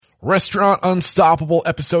Restaurant Unstoppable,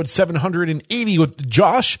 episode 780 with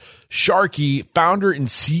Josh Sharkey, founder and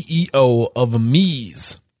CEO of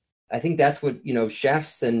Meez. I think that's what,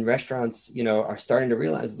 chefs and restaurants, are starting to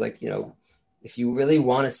realize is like, if you really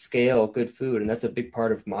want to scale good food, and that's a big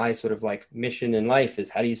part of my sort of like mission in life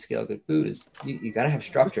is how do you scale good food is you got to have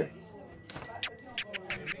structure.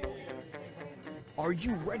 Are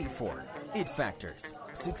you ready for it factors,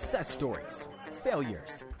 success stories,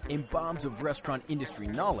 failures, and bombs of restaurant industry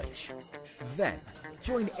knowledge? Then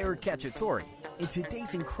join Eric Cacciatore and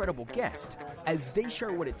today's incredible guest as they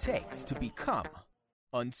share what it takes to become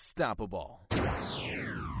unstoppable.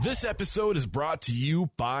 This episode is brought to you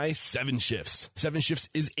by 7 Shifts. 7 Shifts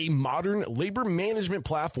is a modern labor management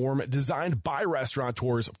platform designed by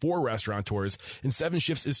restaurateurs for restaurateurs. And 7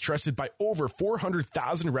 Shifts is trusted by over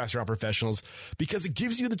 400,000 restaurant professionals because it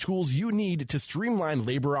gives you the tools you need to streamline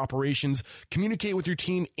labor operations, communicate with your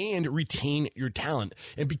team, and retain your talent.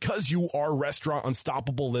 And because you are Restaurant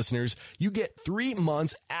Unstoppable listeners, you get 3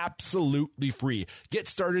 months absolutely free. Get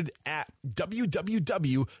started at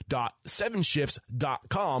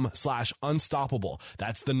www.7shifts.com/unstoppable.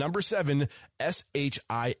 That's the number 7,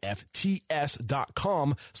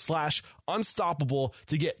 SHIFTS.com/unstoppable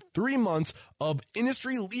to get 3 months of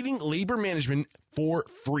industry-leading labor management for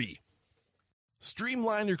free.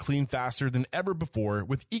 Streamline your clean faster than ever before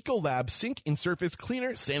with Ecolab Sink and Surface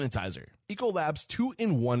Cleaner Sanitizer. Ecolab's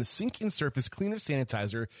 2-in-1 Sink and Surface Cleaner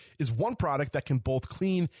Sanitizer is one product that can both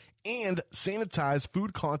clean and sanitize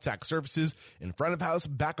food contact surfaces in front of house,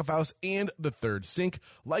 back of house, and the third sink.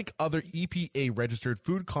 Like other EPA-registered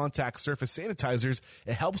food contact surface sanitizers,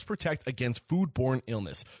 it helps protect against foodborne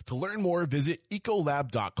illness. To learn more, visit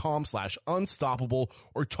ecolab.com/unstoppable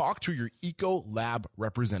or talk to your Ecolab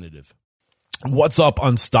representative. What's up,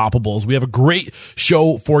 Unstoppables? We have a great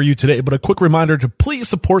show for you today, but a quick reminder to please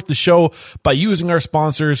support the show by using our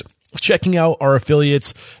sponsors, checking out our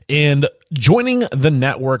affiliates, and joining the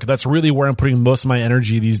network. That's really where I'm putting most of my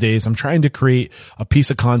energy these days. I'm trying to create a piece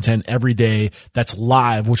of content every day that's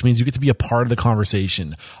live, which means you get to be a part of the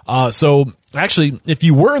conversation. So actually, if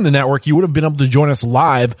you were in the network, you would have been able to join us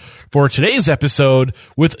live for today's episode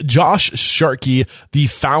with Josh Sharkey, the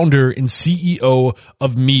founder and CEO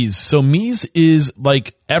of Meez. So Meez is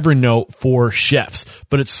like Evernote for chefs,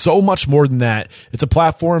 but it's so much more than that. It's a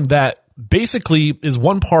platform that basically is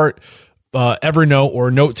one part Evernote or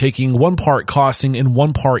note-taking, one part costing, and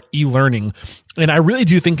one part e-learning. And I really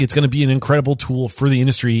do think it's going to be an incredible tool for the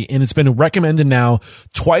industry, and it's been recommended now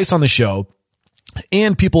twice on the show.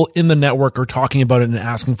 And people in the network are talking about it and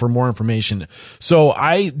asking for more information. So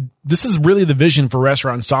this is really the vision for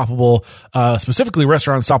Restaurant Unstoppable, specifically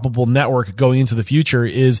Restaurant Unstoppable Network going into the future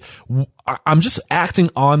is I'm just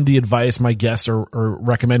acting on the advice my guests are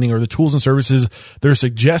recommending or the tools and services they're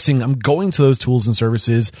suggesting. I'm going to those tools and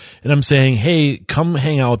services and I'm saying, hey, come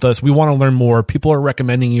hang out with us. We want to learn more. People are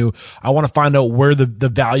recommending you. I want to find out where the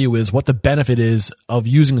value is, what the benefit is of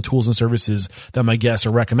using the tools and services that my guests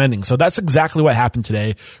are recommending. So that's exactly what happened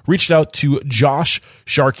today. Reached out to Josh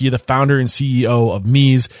Sharkey, the founder and CEO of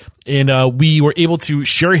Meez. And we were able to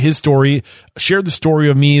share his story, share the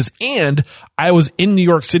story of Meez. And I was in New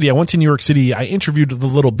York City. I went to New York City. I interviewed The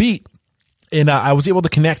Little Beat. And I was able to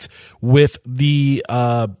connect with the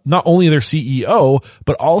not only their CEO,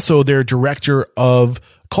 but also their director of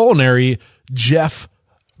culinary, Jeff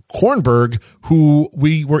Kornberg, who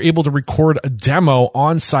we were able to record a demo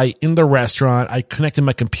on site in the restaurant. I connected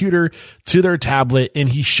my computer to their tablet and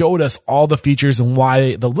he showed us all the features and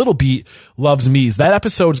why The Little Beat loves Meez. That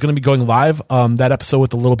episode is going to be going live. That episode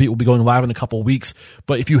with The Little Beat will be going live in a couple of weeks.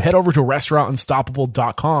 But if you head over to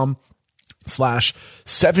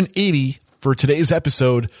restaurantunstoppable.com/780 for today's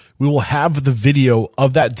episode, we will have the video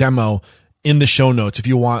of that demo in the show notes if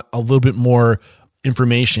you want a little bit more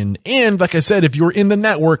information. And like I said, if you were in the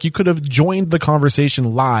network, you could have joined the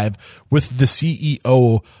conversation live with the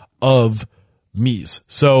CEO of Meez.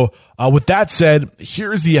 So with that said,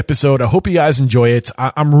 here's the episode. I hope you guys enjoy it.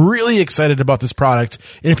 I'm really excited about this product.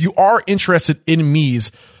 And if you are interested in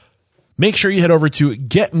Meez, make sure you head over to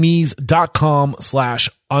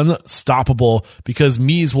getmeez.com/unstoppable because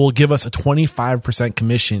Meez will give us a 25%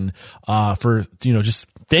 commission for, just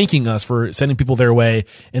thanking us for sending people their way.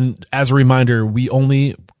 And as a reminder, we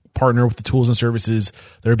only partner with the tools and services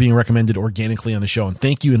that are being recommended organically on the show. And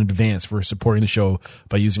thank you in advance for supporting the show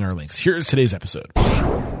by using our links. Here's today's episode.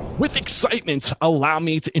 With excitement, allow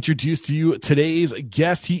me to introduce to you today's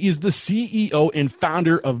guest. He is the CEO and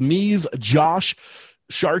founder of Meez, Josh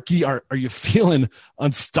Sharkey. Are you feeling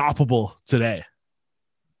unstoppable today?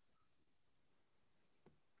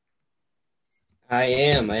 I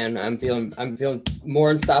am. I'm feeling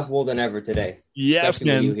more unstoppable than ever today. Yes,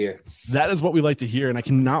 especially man. with you here. That is what we like to hear, and I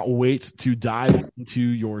cannot wait to dive into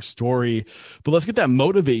your story. But let's get that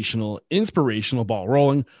motivational, inspirational ball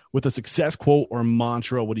rolling with a success quote or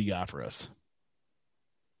mantra. What do you got for us?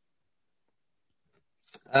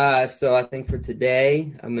 So I think for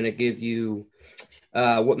today, I'm going to give you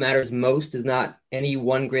what matters most is not any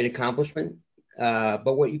one great accomplishment,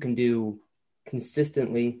 but what you can do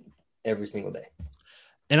consistently every single day.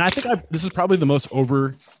 And I think this is probably the most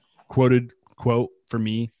over quoted quote for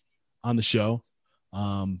me on the show.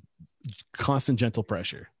 Constant gentle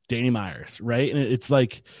pressure, Danny Myers, right? And it's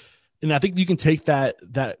like, and I think you can take that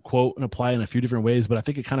quote and apply it in a few different ways, but I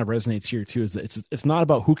think it kind of resonates here too. Is that it's not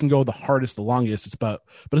about who can go the hardest, the longest. It's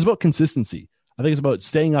about consistency. I think it's about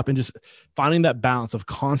staying up and just finding that balance of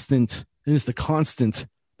constant, and it's the constant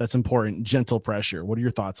that's important. Gentle pressure. What are your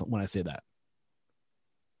thoughts when I say that?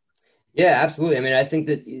 Yeah, absolutely. I mean, I think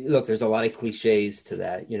that, look, there's a lot of cliches to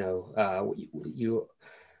that. You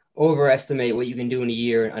overestimate what you can do in a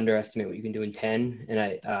year and underestimate what you can do in 10. And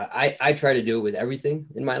I try to do it with everything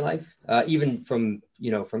in my life, even from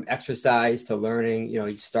exercise to learning.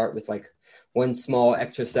 You start with like one small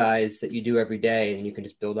exercise that you do every day, and you can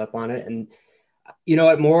just build up on it. And you know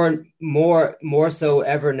what, more so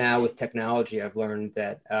ever now with technology, I've learned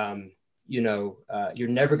that, you're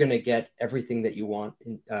never going to get everything that you want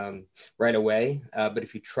right away. But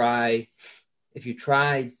if you try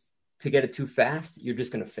to get it too fast, you're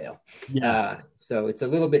just going to fail. Yeah. So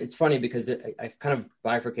it's funny because I've kind of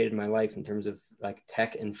bifurcated my life in terms of like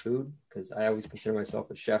tech and food, because I always consider myself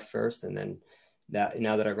a chef first. And then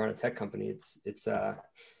now that I run a tech company, it's a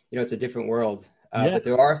different world. But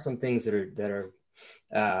there are some things that are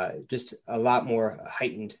just a lot more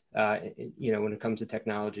heightened, when it comes to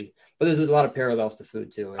technology. But there's a lot of parallels to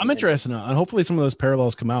food too. I'm interested in that, and hopefully some of those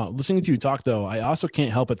parallels come out. Listening to you talk, though, I also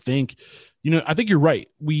can't help but think, I think you're right.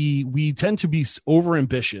 We tend to be over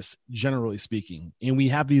ambitious, generally speaking, and we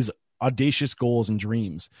have these audacious goals and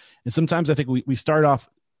dreams. And sometimes I think we start off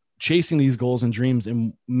chasing these goals and dreams,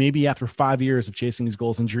 and maybe after 5 years of chasing these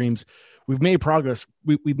goals and dreams, we've made progress.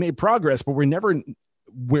 We've made progress, but we're never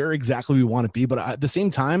where exactly we want to be. But at the same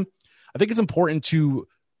time, I think it's important to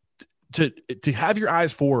have your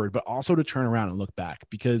eyes forward, but also to turn around and look back,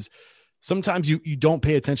 because sometimes you don't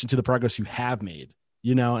pay attention to the progress you have made,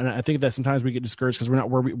 and I think that sometimes we get discouraged because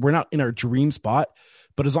we're not in our dream spot.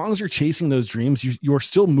 But as long as you're chasing those dreams, you're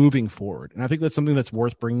still moving forward. And I think that's something that's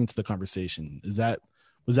worth bringing to the conversation. Are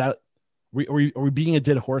we being a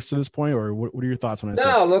dead horse to this point, or what are your thoughts when I say?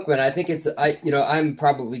 No, look, man, I think I'm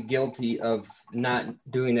probably guilty of not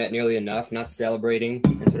doing that nearly enough, not celebrating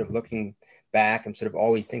and sort of looking back. I'm sort of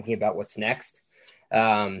always thinking about what's next.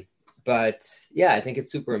 But yeah, I think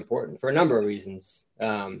it's super important for a number of reasons.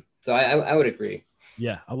 So I would agree.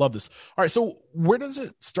 Yeah, I love this. All right. So where does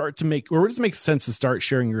it make sense to start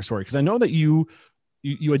sharing your story? Because I know that you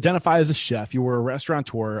identify as a chef, you were a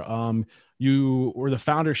restaurateur. You were the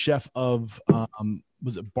founder chef of,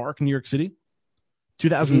 was it Bark, New York City,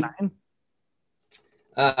 2009?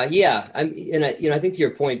 Yeah. I think to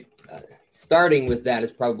your point, starting with that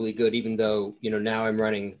is probably good, even though, now I'm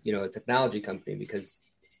running, a technology company, because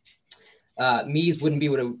Mies wouldn't be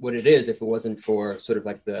what it is if it wasn't for sort of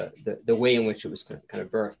like the way in which it was kind of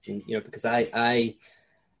birthed. And, because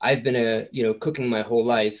I've been cooking my whole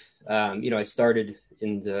life. I started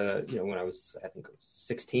in the, when I was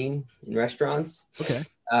 16 in restaurants. Okay.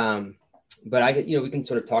 But we can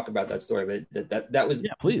sort of talk about that story, but that was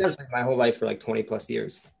my whole life for like 20 plus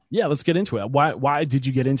years. Yeah. Let's get into it. Why did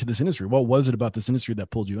you get into this industry? What was it about this industry that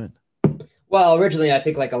pulled you in? Well, originally, I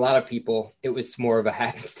think like a lot of people, it was more of a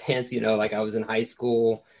happenstance, like I was in high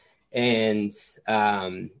school and,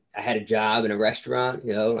 I had a job in a restaurant,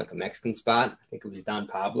 like a Mexican spot. I think it was Don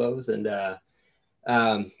Pablo's. And,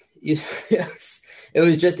 it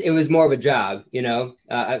was more of a job,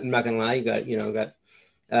 I'm not gonna lie.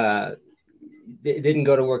 Didn't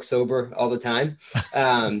go to work sober all the time.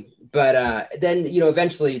 But then,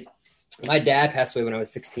 eventually my dad passed away when I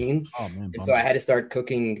was 16. Oh, man, and so I had to start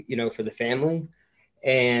cooking, for the family.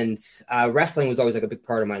 And wrestling was always like a big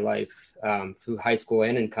part of my life through high school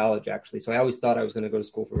and in college, actually. So I always thought I was going to go to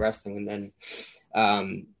school for wrestling. And then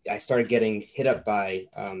I started getting hit up by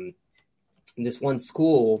this one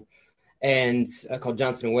school and called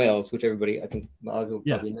Johnson & Wales, which everybody, I think a lot of people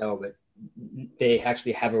probably know, but they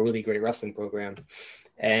actually have a really great wrestling program.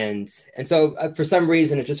 And so for some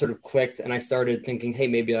reason it just sort of clicked, and I started thinking, hey,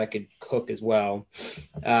 maybe I could cook as well.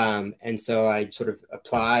 And so I sort of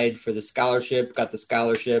applied for the scholarship, got the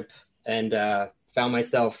scholarship, and found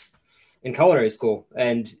myself in culinary school.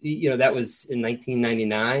 And, that was in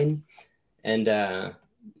 1999. And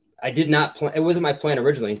I did not plan. It wasn't my plan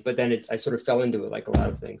originally, but then I sort of fell into it like a lot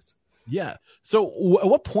of things. Yeah. So at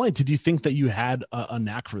what point did you think that you had a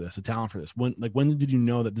knack for this, a talent for this? When did you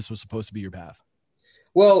know that this was supposed to be your path?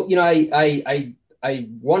 Well, I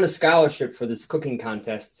won a scholarship for this cooking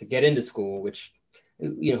contest to get into school, which,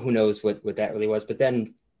 who knows what that really was. But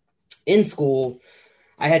then in school,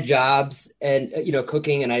 I had jobs and,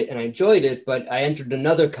 cooking, and I enjoyed it, but I entered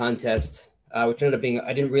another contest, which ended up being,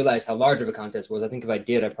 I didn't realize how large of a contest it was. I think if I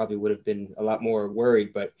did, I probably would have been a lot more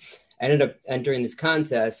worried, but I ended up entering this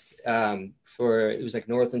contest it was like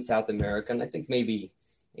North and South America, and I think maybe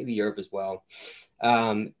Europe as well.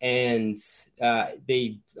 I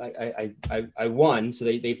won. So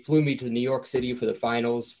they flew me to New York City for the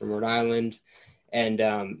finals from Rhode Island. And,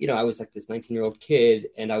 I was like this 19-year-old kid,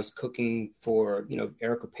 and I was cooking for,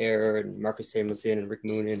 Eric Ripert and Marcus Samuelsson and Rick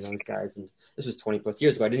Moonen and those guys. And this was 20 plus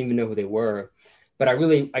years ago. I didn't even know who they were, but I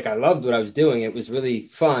really, I loved what I was doing. It was really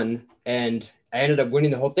fun. And I ended up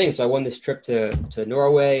winning the whole thing. So I won this trip to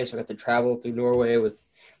Norway. So I got to travel through Norway with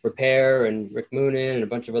Ripert and Rick Moonen and a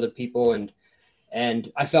bunch of other people.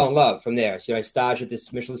 And I fell in love from there. So I staged at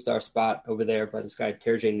this Michelin star spot over there by this guy,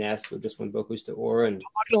 Terje Ness, who just won Bocuse d'Or. And I'm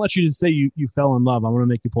not going to let you just say you fell in love. I want to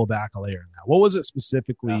make you pull back a layer now. What was it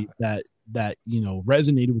specifically that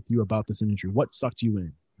resonated with you about this industry? What sucked you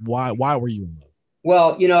in? Why were you in love?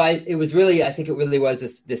 Well, I think it really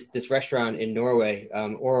was this restaurant in Norway,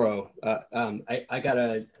 Oro. I got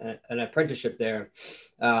an apprenticeship there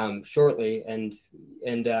shortly, and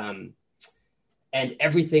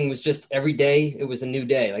everything was just every day. It was a new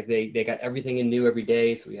day. Like they got everything in new every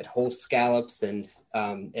day. So we had whole scallops and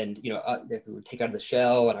we would take out of the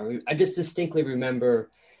shell. And I just distinctly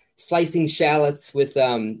remember slicing shallots with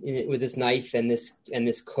this knife, and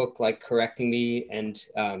this cook like correcting me and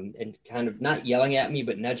kind of not yelling at me,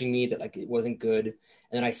 but nudging me that like it wasn't good. And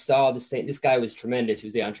then I saw this guy was tremendous. He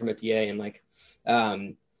was the entremetier,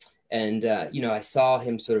 and I saw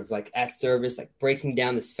him sort of like at service, like breaking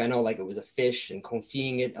down this fennel like it was a fish and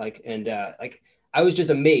confying it, I was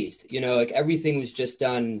just amazed. Like everything was just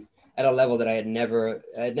done at a level that I had never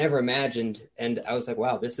imagined, and I was like,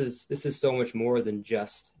 wow, this is so much more than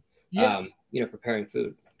just preparing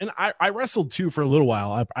food. And I wrestled too for a little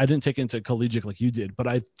while. I didn't take it into collegiate like you did, but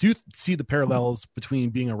I do see the parallels between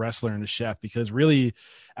being a wrestler and a chef, because really,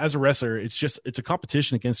 as a wrestler, it's a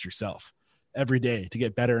competition against yourself every day to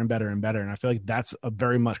get better and better and better. And I feel like that's a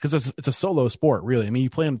very much, because it's a solo sport, really. I mean, you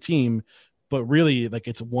play on a team, but really like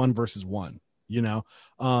it's 1 versus 1,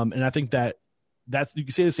 and I think that's, you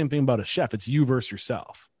can say the same thing about a chef. It's you versus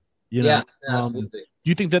yourself, Yeah, absolutely. Do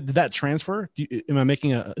you think that transfer,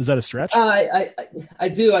 is that a stretch? I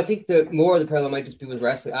do. I think the more the parallel might just be with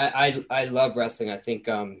wrestling. I love wrestling. I think,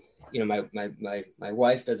 my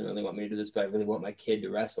wife doesn't really want me to do this, but I really want my kid to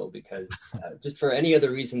wrestle, because just for any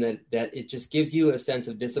other reason that it just gives you a sense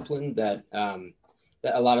of discipline that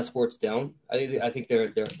a lot of sports don't. I think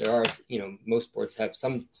there are, most sports have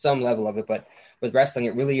some level of it, but with wrestling,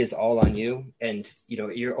 it really is all on you. And,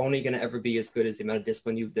 you're only going to ever be as good as the amount of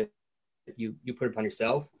discipline you put upon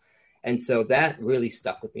yourself. And so that really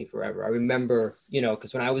stuck with me forever. I remember,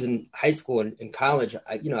 because when I was in high school and in college,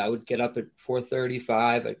 I would get up at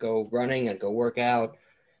 4:35. I'd go running, I'd go work out,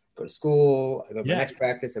 go to school, I'd go to my next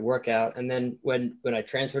practice and work out. And then when I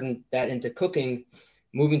transferred that into cooking,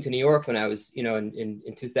 moving to New York when I was,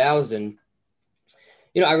 in 2000,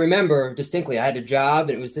 I remember distinctly I had a job,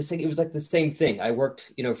 and it was like the same thing. I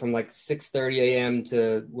worked, from like 6:30 a.m.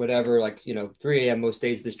 to whatever, 3 a.m. most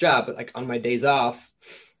days, this job, but like on my days off.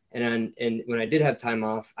 And when I did have time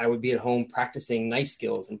off, I would be at home practicing knife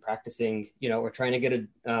skills and practicing, or trying to get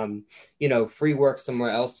a, free work somewhere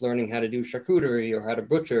else, learning how to do charcuterie or how to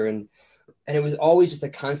butcher. And it was always just a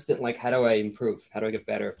constant, like, how do I improve? How do I get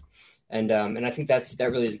better? And I think that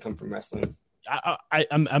really did come from wrestling.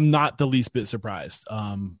 I'm not the least bit surprised.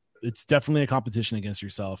 It's definitely a competition against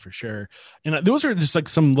yourself for sure. And those are just like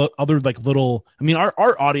some other like little, I mean,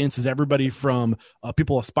 our audience is everybody from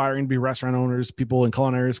people aspiring to be restaurant owners, people in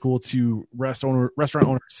culinary school, to restaurant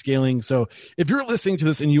owners scaling. So if you're listening to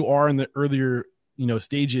this and you are in the earlier,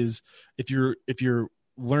 stages, if you're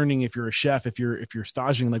learning, if you're a chef, if you're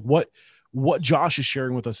staging, like what Josh is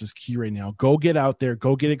sharing with us is key right now. Go get out there,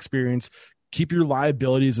 go get experience, keep your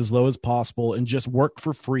liabilities as low as possible, and just work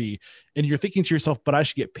for free. And you're thinking to yourself, but I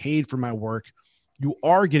should get paid for my work. You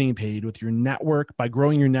are getting paid with your network, by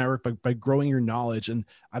growing your network, by growing your knowledge. And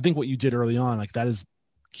I think what you did early on, like, that is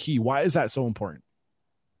key. Why is that so important?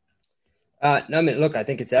 No, I mean, look, I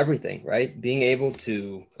think it's everything, right? Being able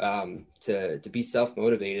to be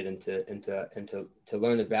self-motivated and to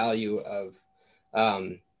learn the value of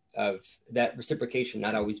that reciprocation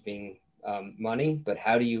not always being money, but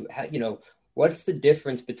how, what's the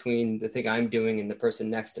difference between the thing I'm doing and the person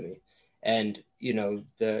next to me? And,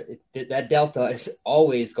 that delta is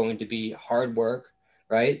always going to be hard work,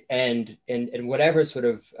 right? And whatever sort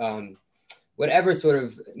of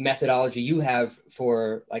methodology you have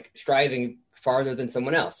for like striving farther than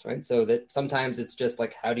someone else, right? So that sometimes it's just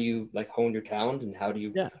like, how do you like hone your talent and how do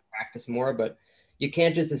you practice more? But you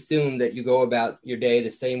can't just assume that you go about your day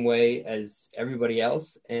the same way as everybody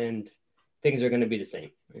else and things are going to be the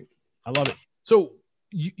same. Right? I love it. So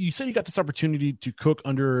you said you got this opportunity to cook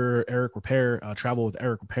under Eric Ripert, travel with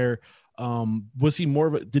Eric Ripert. Was he more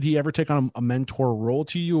of did he ever take on a mentor role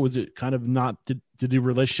to you? Or was it kind of not, did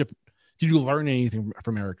you learn anything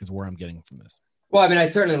from Eric is where I'm getting from this? Well, I mean, I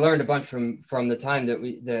certainly learned a bunch from the time that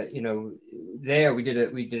we did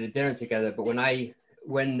a dinner together. But I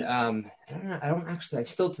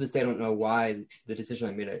still to this day don't know why the decision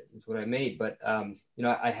I made is what I made. But I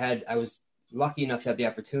was lucky enough to have the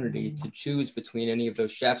opportunity to choose between any of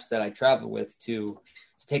those chefs that I traveled with to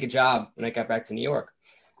take a job when I got back to New York.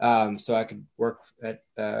 So I could work at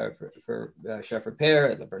for Chef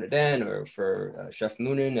Ripert at Le Bernardin, or for Chef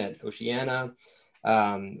Moonen at Oceana,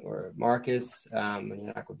 or Marcus when he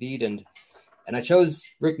had Aquavit, and I chose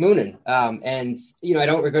Rick Moonen. And I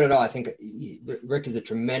don't regret it at all. I think Rick is a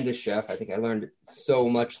tremendous chef. I think I learned so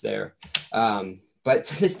much there. But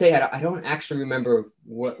to this day, I don't actually remember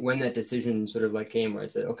when that decision sort of like came where I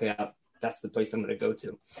said, okay, that's the place I'm going to go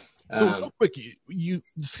to. So real quick, you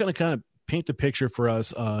just kind of paint the picture for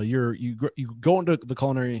us. You go into the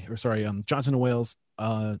culinary, Johnson & Wales,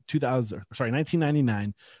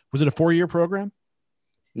 1999. Was it a 4-year program?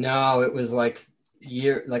 No, it was like a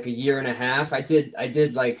year and a half. I did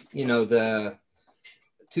like, the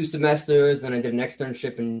 2 semesters, then I did an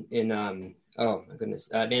externship in oh my goodness,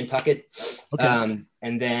 Nantucket. Okay.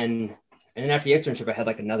 And then after the externship, I had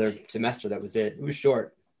like another semester. That was it. It was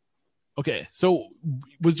short. Okay. So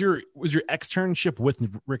was your externship with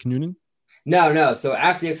Rick Noonan? No. So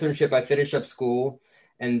after the externship, I finished up school,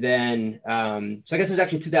 and then so I guess it was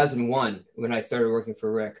actually 2001 when I started working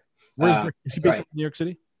for Rick. Where's Rick? Is he based in New York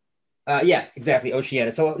City? Yeah, exactly.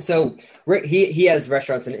 Oceana. So Rick, he has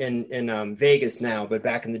restaurants in Vegas now, but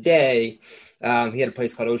back in the day, he had a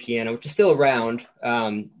place called Oceana, which is still around.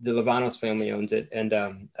 The Lavanos family owns it, and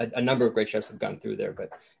a number of great chefs have gone through there,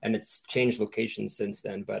 and it's changed locations since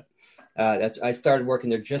then. But I started working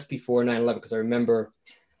there just before 9/11, because I remember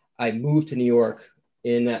I moved to New York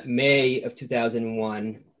in May of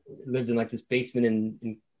 2001, lived in like this basement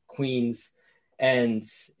in Queens. And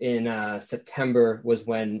in September was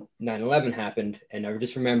when 9/11 happened. And I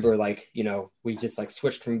just remember we just like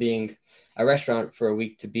switched from being a restaurant for a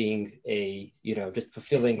week to being just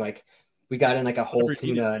fulfilling, like we got in like a whole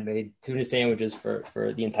tuna and made tuna sandwiches for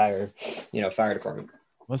the entire, fire department.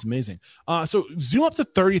 That's amazing. So zoom up to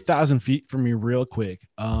 30,000 feet from me real quick.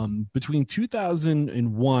 Between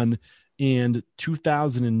 2001 and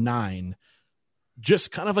 2009,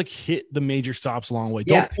 just kind of like hit the major stops along the way.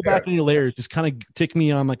 Don't pull back any layers. Just kind of take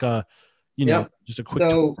me on like a, just a quick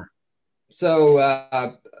tour. So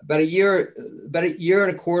about a year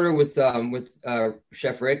and a quarter with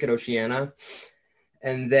Chef Rick at Oceana.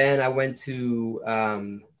 And then I went to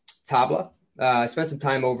Tabla. I spent some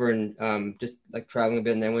time over in just like traveling a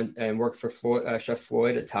bit, and then went and worked for Chef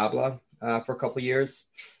Floyd at Tabla for a couple of years.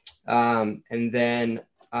 And then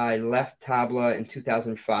I left Tabla in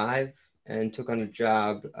 2005. And took on a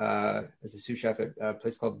job as a sous chef at a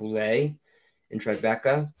place called Boulay in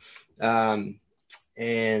Tribeca, and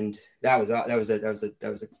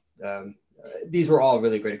these were all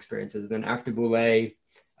really great experiences. Then after Boulay,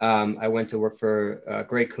 I went to work for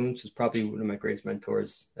Gray Kuntz, who's probably one of my greatest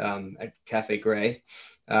mentors at Cafe Gray,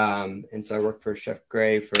 and so I worked for Chef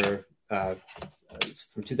Gray for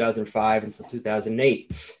from 2005 until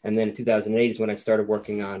 2008, and then in 2008 is when I started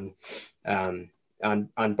working on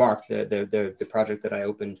Bark, the project that I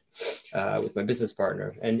opened with my business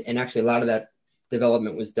partner. And actually a lot of that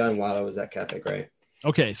development was done while I was at Cafe Gray.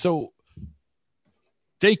 Okay. So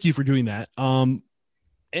thank you for doing that.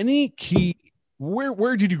 Any key,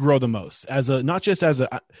 where did you grow the most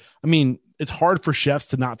it's hard for chefs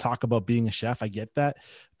to not talk about being a chef. I get that,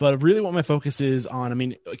 but really what my focus is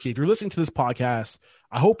on, if you're listening to this podcast,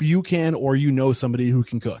 I hope you can, or somebody who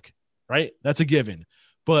can cook, right? That's a given.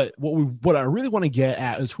 But what I really want to get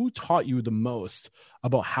at is who taught you the most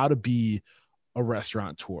about how to be a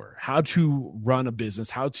restaurateur, how to run a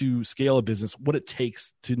business, how to scale a business, what it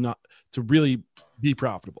takes to really be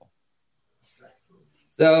profitable.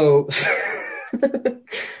 So,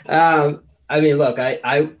 look,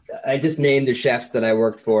 I just named the chefs that I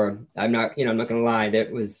worked for. I'm not going to lie.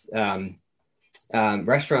 That was,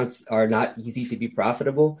 Restaurants are not easy to be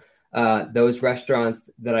profitable. Those restaurants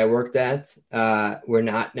that I worked at were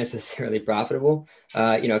not necessarily profitable.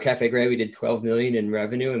 Cafe Gray, we did 12 million in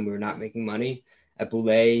revenue and we were not making money. At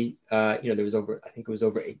Boulé, there was I think it was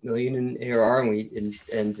over 8 million in ARR,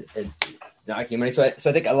 and not making money. So I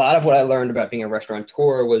think a lot of what I learned about being a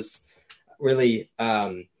restaurateur was really,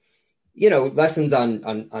 lessons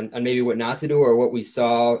on maybe what not to do, or what we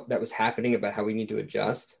saw that was happening about how we need to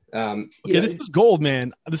adjust. This is gold,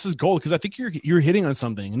 man. This is gold, because I think you're hitting on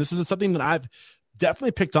something, and this is something that I've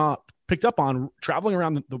definitely picked up on traveling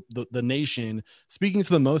around the nation, speaking to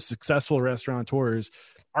the most successful restaurateurs.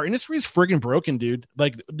 Our industry is friggin' broken, dude.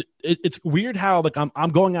 Like, it's weird how, like,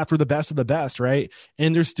 I'm going after the best of the best, right?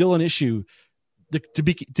 And there's still an issue to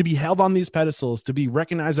be held on these pedestals, to be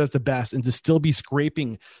recognized as the best, and to still be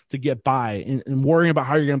scraping to get by, and worrying about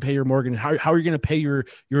how you're going to pay your mortgage, and how you're going to pay your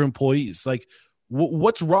employees. Like,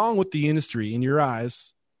 what's wrong with the industry in your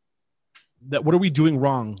eyes? What are we doing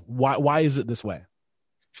wrong? Why is it this way?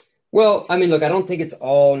 Well, I mean, look, I don't think it's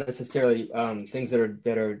all necessarily things that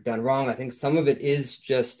are done wrong. I think some of it is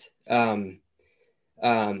just, look,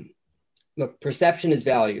 perception is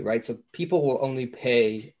value, right? So people will only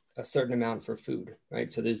pay a certain amount for food,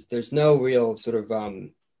 right? So there's no real sort of,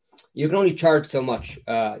 you can only charge so much,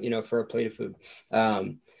 for a plate of food,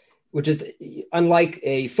 which is unlike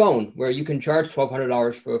a phone where you can charge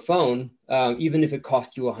 $1,200 for a phone, even if it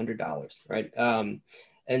costs you $100, right?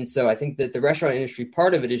 And so I think that the restaurant industry,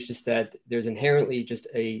 part of it is just that there's inherently just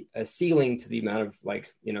a ceiling to the amount of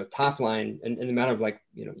top line and the amount of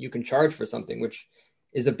you can charge for something, which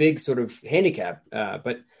is a big sort of handicap.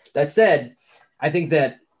 But that said, I think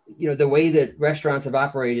that, the way that restaurants have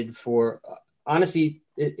operated for, honestly,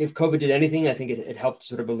 if COVID did anything, I think it helped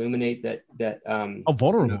sort of illuminate that how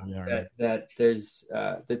vulnerable we are. That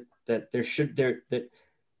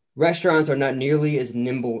restaurants are not nearly as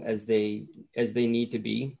nimble as they need to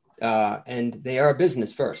be, and they are a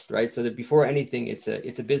business first, right? So that before anything, it's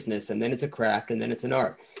a business, and then it's a craft, and then it's an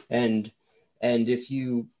art. And if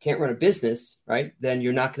you can't run a business, right, then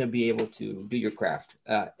you're not going to be able to do your craft.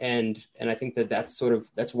 And I think that's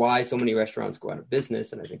why so many restaurants go out of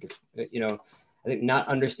business. And I think it's I think not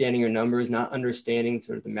understanding your numbers, not understanding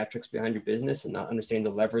sort of the metrics behind your business, and not understanding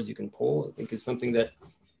the levers you can pull, I think is something that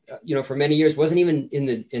for many years wasn't even in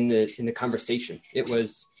the conversation. It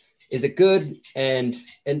was, is it good? And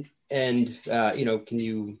can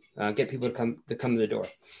you get people to come to the door?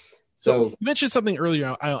 So you mentioned something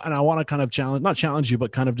earlier, and I want to kind of not challenge you,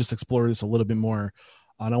 but kind of just explore this a little bit more.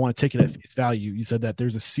 And I want to take it at face value. You said that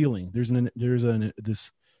there's a ceiling. There's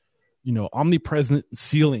this omnipresent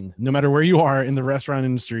ceiling, no matter where you are in the restaurant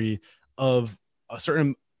industry, of a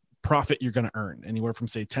certain profit you're going to earn, anywhere from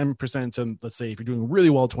say 10% to, let's say, if you're doing really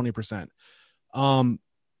well, 20%.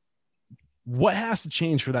 What has to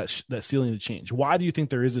change for that ceiling to change? Why do you think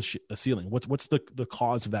there is a ceiling? What's the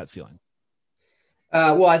cause of that ceiling?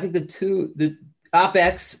 Well, I think the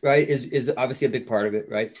OpEx, right, is obviously a big part of it,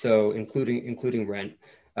 right? So including rent,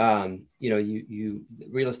 you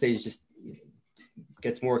real estate is just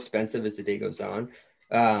gets more expensive as the day goes on.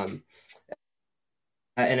 And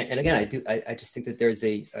again, I just think that there's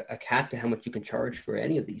a cap to how much you can charge for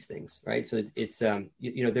any of these things, right? So it's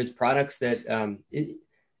there's products that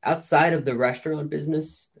outside of the restaurant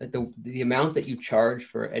business, the amount that you charge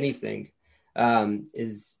for anything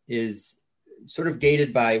is sort of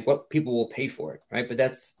gated by what people will pay for it, right? But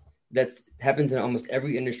that's happens in almost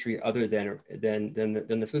every industry other than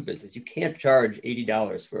the food business. You can't charge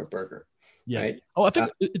 $80 for a burger. Yeah. Right? Oh, I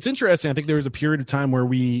think it's interesting. I think there was a period of time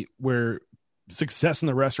where success in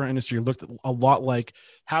the restaurant industry looked a lot like,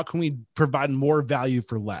 how can we provide more value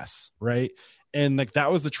for less, right? And like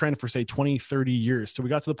that was the trend for say 20, 30 years. So we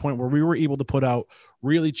got to the point where we were able to put out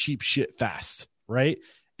really cheap shit fast, right?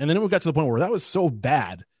 And then we got to the point where that was so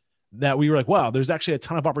bad that we were like, wow, there's actually a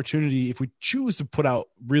ton of opportunity if we choose to put out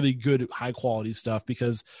really good, high quality stuff,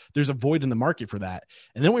 because there's a void in the market for that.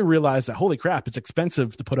 And then we realized that, holy crap, it's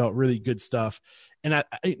expensive to put out really good stuff. And I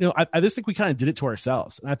just think we kind of did it to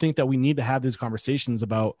ourselves. And I think that we need to have these conversations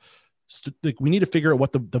about, we need to figure out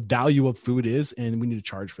what the value of food is, and we need to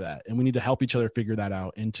charge for that. And we need to help each other figure that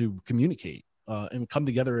out and to communicate and come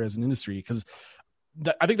together as an industry. Because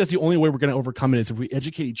I think that's the only way we're going to overcome it, is if we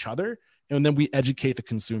educate each other, and then we educate the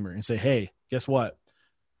consumer and say, hey, guess what?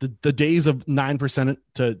 The days of 9%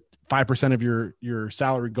 to 5% of your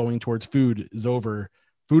salary going towards food is over.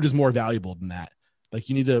 Food is more valuable than that. Like,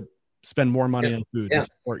 you need to spend more money on food to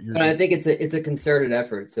support your. But I think it's a concerted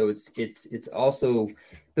effort. So it's also,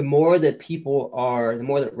 the more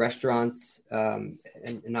that restaurants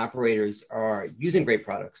and operators are using great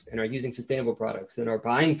products and are using sustainable products and are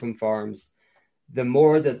buying from farms, the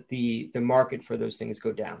more that the market for those things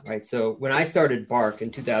go down, right? So when I started Bark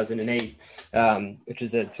in 2008, which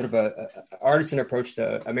is a sort of a artisan approach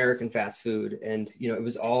to American fast food, and it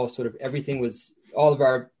was all sort of everything was all of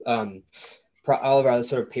our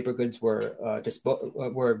sort of paper goods were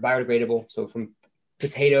biodegradable. So from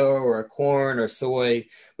potato or corn or soy,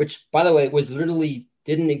 which by the way was literally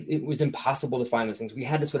it was impossible to find those things. We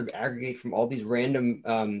had to sort of aggregate from all these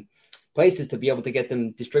random places to be able to get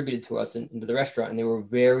them distributed to us into the restaurant, and they were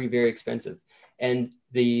very, very expensive. And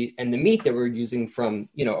the meat that we're using from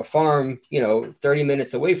a farm 30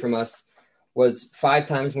 minutes away from us was 5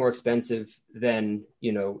 times more expensive than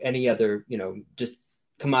any other just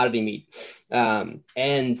commodity meat,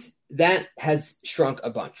 and that has shrunk a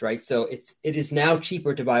bunch, right? So it is now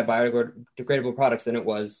cheaper to buy biodegradable products than it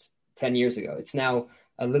was 10 years ago. It's now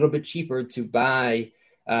a little bit cheaper to buy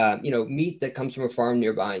meat that comes from a farm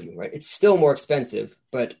nearby you, right? It's still more expensive,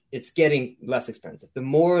 but it's getting less expensive. The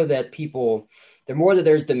more that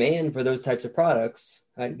there's demand for those types of products,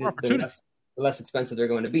 right, the less expensive they're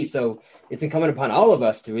going to be. So it's incumbent upon all of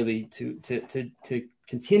us to really to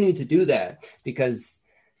continue to do that, because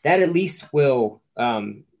that at least will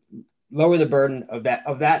lower the burden of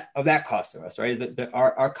that cost to us, right?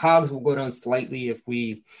 Our COGS will go down slightly if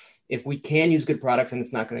we can use good products, and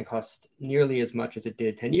it's not going to cost nearly as much as it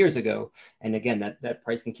did 10 years ago. And again, that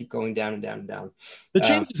price can keep going down and down and down. The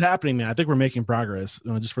change is happening, man. I think we're making progress,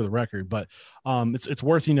 just for the record, but it's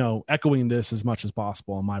worth, echoing this as much as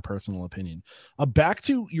possible, in my personal opinion. Back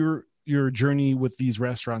to your journey with these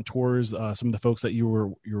restaurateurs, some of the folks that you were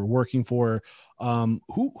working for,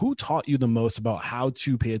 who taught you the most about how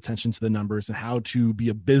to pay attention to the numbers and how to be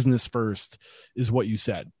a business first, is what you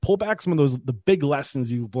said. Pull back some of the big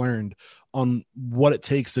lessons you've learned on what it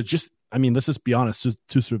takes to let's just be honest,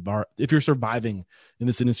 to survive. If you're surviving in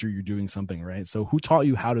this industry, you're doing something right. So who taught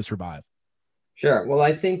you how to survive? Sure. Well,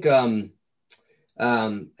 I think that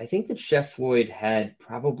Chef Floyd had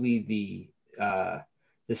probably the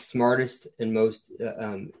smartest and most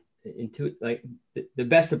the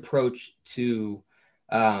best approach to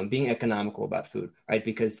being economical about food, right?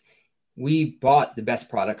 Because we bought the best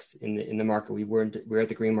products in the market. We were at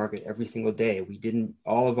the green market every single day.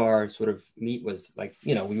 All of our sort of meat was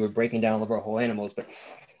we were breaking down all of our whole animals, but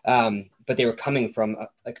they were coming from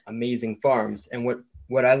amazing farms. And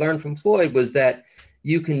what I learned from Floyd was that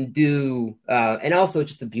you can do, and also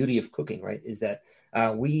just the beauty of cooking, right, is that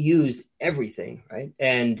we used everything, right?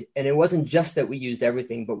 And it wasn't just that we used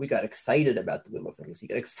everything, but we got excited about the little things. You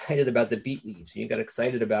got excited about the beet leaves. You got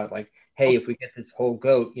excited about hey, if we get this whole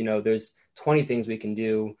goat, there's 20 things we can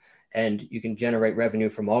do, and you can generate revenue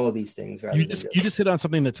from all of these things. You just hit on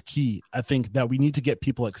something that's key. I think that we need to get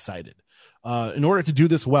people excited. In order to do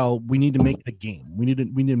this well, we need to make the game. We need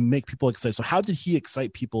to make people excited. So how did he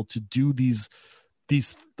excite people to do these,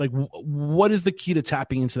 what is the key to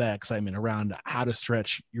tapping into that excitement around how to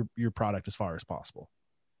stretch your product as far as possible?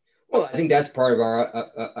 Well, I think that's part of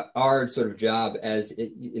our sort of job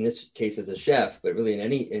in this case as a chef, but really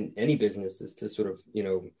in any business, is to sort of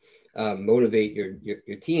motivate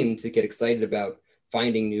your team to get excited about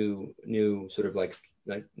finding new sort of like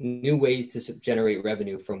new ways to generate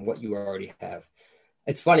revenue from what you already have.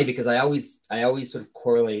 It's funny because I always sort of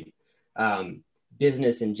correlate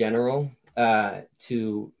business in general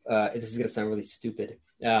to this is going to sound really stupid,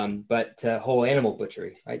 but whole animal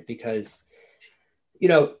butchery, right? Because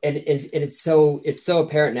and it's so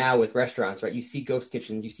apparent now with restaurants, right? You see ghost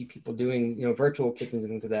kitchens, you see people doing virtual kitchens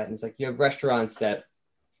and things like that, and it's like you have restaurants that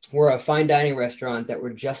were a fine dining restaurant that were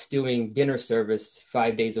just doing dinner service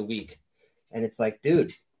 5 days a week, and it's like,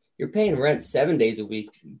 dude, you're paying rent 7 days a week,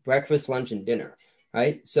 breakfast, lunch, and dinner,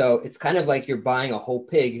 right? So it's kind of like you're buying a whole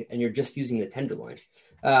pig and you're just using the tenderloin.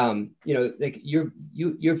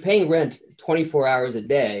 You're paying rent 24 hours a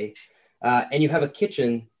day, and you have a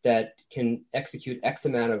kitchen that can execute X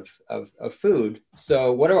amount of food.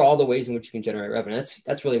 So what are all the ways in which you can generate revenue?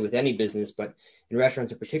 That's really with any business, but in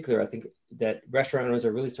restaurants in particular, I think that restaurant owners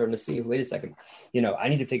are really starting to see, wait a second, I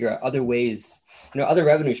need to figure out other ways, other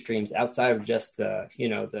revenue streams outside of just the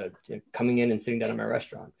coming in and sitting down in my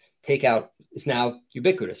restaurant. Takeout is now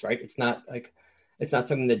ubiquitous, right? It's not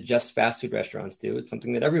something that just fast food restaurants do. It's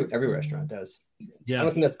something that every restaurant does. Yeah. I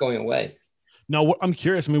don't think that's going away. No, I'm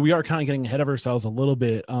curious. I mean, we are kind of getting ahead of ourselves a little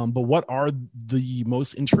bit, but what are the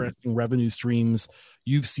most interesting revenue streams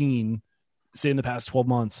you've seen, say, in the past 12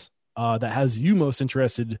 months that has you most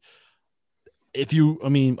interested?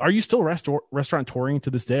 Are you still restaurant touring to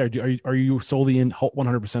this day, or are you solely in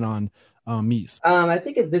 100% on Mies? I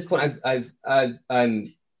think at this point,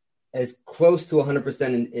 I'm as close to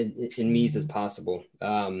 100% in Mies as possible.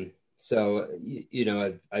 So,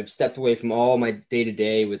 I've stepped away from all my day to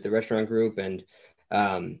day with the restaurant group, and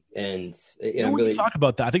We can talk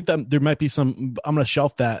about that. I think that there might be some. I'm going to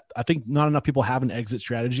shelf that. I think not enough people have an exit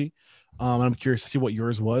strategy. I'm curious to see what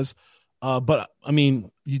yours was. But I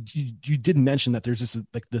mean, you did mention that there's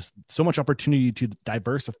this so much opportunity to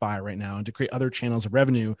diversify right now and to create other channels of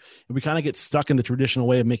revenue. And we kind of get stuck in the traditional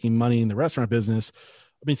way of making money in the restaurant business.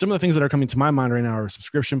 I mean, some of the things that are coming to my mind right now are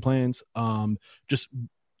subscription plans. Just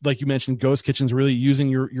like you mentioned, ghost kitchens, really using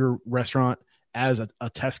your restaurant as a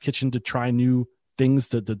test kitchen to try new things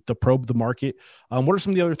to probe the market. What are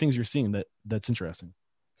some of the other things you're seeing that's interesting?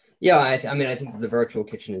 Yeah, I mean, I think the virtual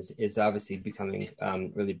kitchen is obviously becoming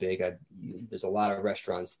really big. There's a lot of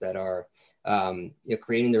restaurants that are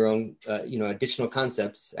creating their own additional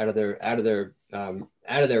concepts out of their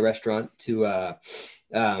restaurant to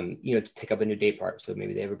to take up a new day part. So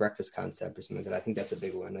maybe they have a breakfast concept or something like that. I think that's a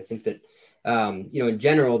big one. I think that in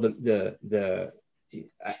general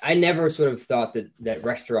I never sort of thought that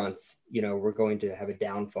restaurants, were going to have a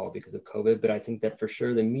downfall because of COVID, but I think that for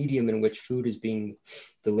sure the medium in which food is being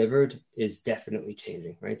delivered is definitely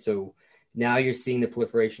changing, right? So now you're seeing the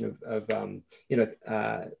proliferation of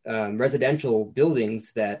residential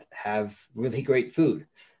buildings that have really great food.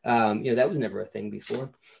 That was never a thing before.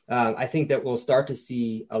 I think that we'll start to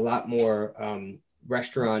see a lot more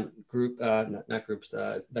restaurant not groups,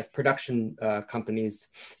 like production companies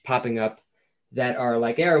popping up that are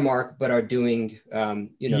like Aramark, but are doing,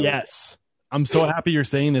 Yes. I'm so happy you're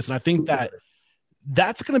saying this. And I think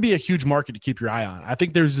that's going to be a huge market to keep your eye on. I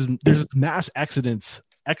think there's a mass exodus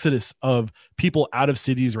of people out of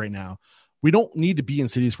cities right now. We don't need to be in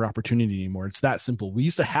cities for opportunity anymore. It's that simple. We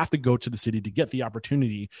used to have to go to the city to get the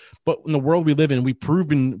opportunity, but in the world we live in, we've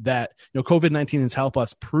proven that, COVID-19 has helped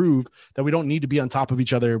us prove that we don't need to be on top of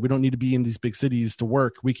each other. We don't need to be in these big cities to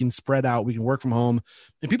work. We can spread out. We can work from home.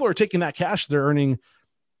 And people are taking that cash they're earning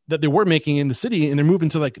that they were making in the city and they're moving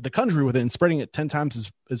to like the country with it and spreading it 10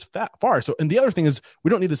 times as far. So, and the other thing is we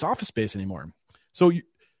don't need this office space anymore. So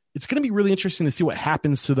it's going to be really interesting to see what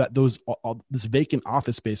happens to this vacant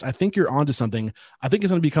office space. I think you're onto something. I think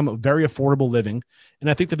it's going to become a very affordable living, and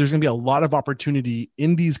I think that there's going to be a lot of opportunity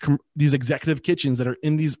in these executive kitchens that are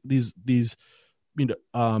in these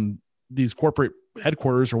corporate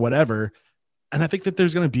headquarters or whatever. And I think that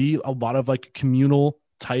there's going to be a lot of like communal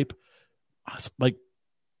type, like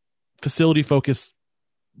facility focused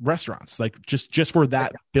restaurants, like just for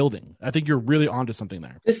that building. I think you're really onto something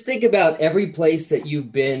there. Just think about every place that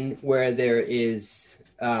you've been where there is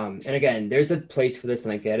and again, there's a place for this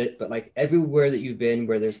and I get it, but like everywhere that you've been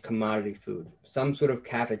where there's commodity food, some sort of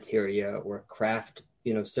cafeteria or craft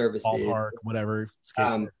services, ballpark, whatever,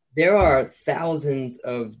 there are thousands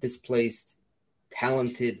of displaced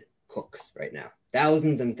talented cooks right now,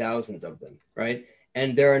 thousands and thousands of them, right?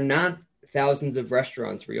 And there are not thousands of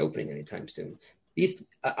restaurants reopening anytime soon.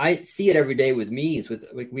 I see it every day with Mies.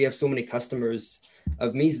 We have so many customers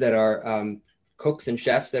of Mies that are cooks and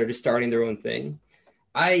chefs that are just starting their own thing.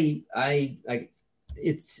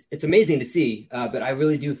 It's amazing to see, but I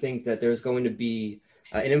really do think that there's going to be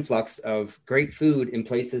an influx of great food in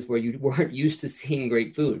places where you weren't used to seeing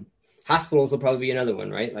great food. Hospitals will probably be another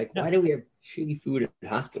one, right? Like, why do we have shitty food in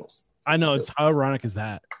hospitals? I know, it's how ironic is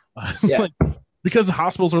that? Yeah. Because the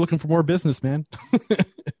hospitals are looking for more business, man.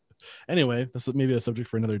 Anyway, that's maybe a subject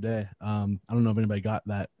for another day. I don't know if anybody got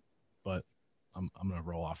that, but I'm going to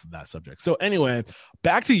roll off of that subject. So anyway,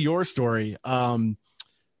 back to your story. We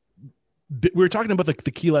were talking about the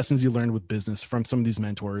key lessons you learned with business from some of these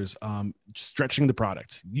mentors, stretching the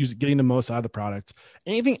product, getting the most out of the product.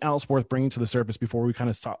 Anything else worth bringing to the surface before we kind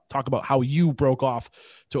of talk about how you broke off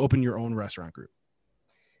to open your own restaurant group?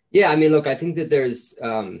 Yeah, I mean, look, I think that there's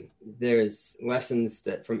lessons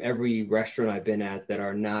that from every restaurant I've been at that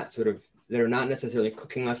are not necessarily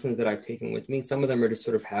cooking lessons that I've taken with me. Some of them are just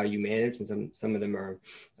sort of how you manage, and some of them are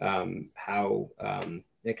how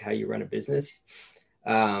you run a business.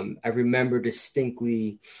 I remember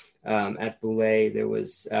distinctly at Boulé, there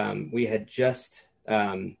was we had just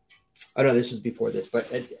this was before this,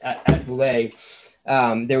 but at Boulé.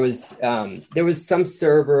 There was some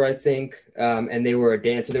server, I think, and they were a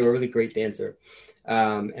dancer. They were a really great dancer.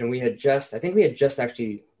 And I think we had just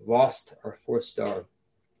actually lost our 4th star.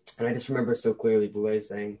 And I just remember so clearly Boulé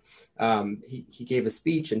saying, he gave a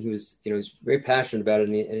speech and he was very passionate about it.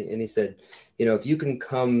 And he said, if you can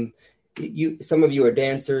come, some of you are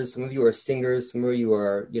dancers, some of you are singers, some of you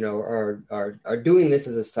are doing this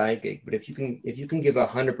as a side gig. But if you can give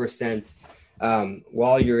 100%,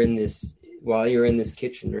 while you're in this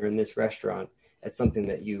kitchen or in this restaurant, that's something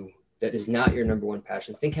that you that is not your number one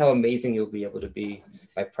passion, think how amazing you'll be able to be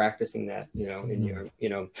by practicing that, in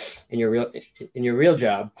your real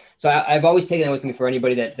job. So I've always taken that with me for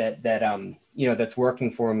anybody that that's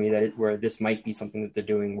working for me, where this might be something that they're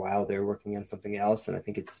doing while they're working on something else. And I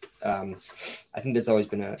think I think that's always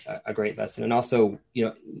been a great lesson. And also,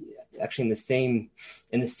 actually in the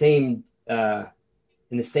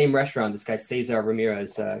same restaurant, this guy Cesar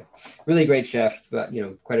Ramirez, really great chef, but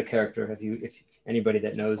quite a character. If anybody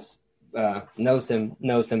that knows him.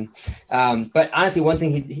 But honestly, one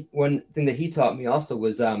thing that he taught me also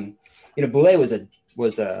was, Boulé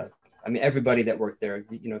was a. I mean, everybody that worked there,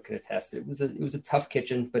 can attest. It was a tough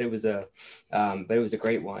kitchen, but it was a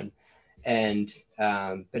great one, and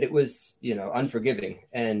but it was unforgiving,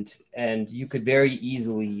 and you could very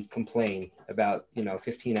easily complain about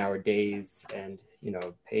 15-hour days and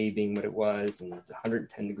pay being what it was and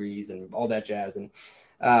 110 degrees and all that jazz, and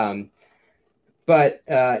but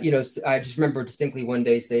I just remember distinctly one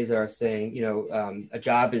day Cesar saying, a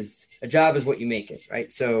job is what you make it,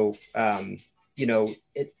 right? So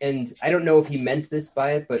and I don't know if he meant this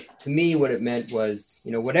by it, but to me, what it meant was,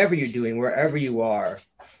 whatever you're doing, wherever you are,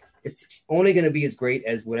 it's only going to be as great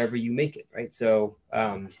as whatever you make it, right? So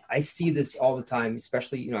I see this all the time,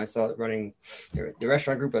 especially, I saw it running the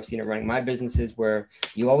restaurant group. I've seen it running my businesses, where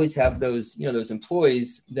you always have those, those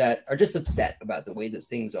employees that are just upset about the way that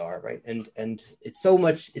things are, right? And it's so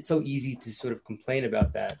easy to sort of complain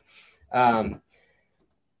about that.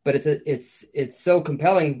 But it's so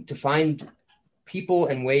compelling to find people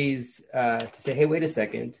and ways to say, hey, wait a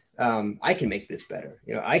second, I can make this better.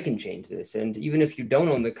 I can change this. And even if you don't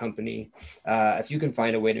own the company, if you can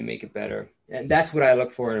find a way to make it better. And that's what I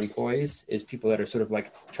look for in employees, is people that are sort of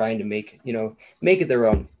like trying to make it their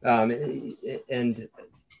own. And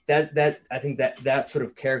that I think that sort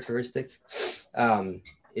of characteristic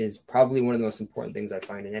is probably one of the most important things I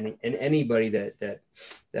find in anybody that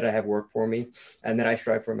I have work for me, and that I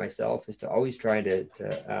strive for myself, is to always try to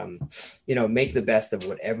make the best of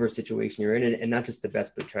whatever situation you're in, and not just the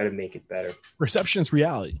best, but try to make it better. Perception is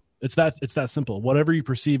reality. It's that simple. Whatever you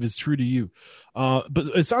perceive is true to you. But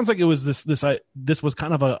it sounds like it was this was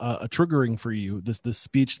kind of a triggering for you. This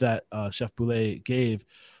speech that Chef Boulé gave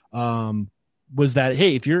was that,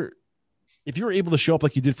 hey, if you're able to show up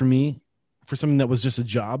like you did for me, for something that was just a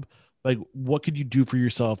job, like what could you do for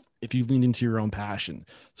yourself if you leaned into your own passion?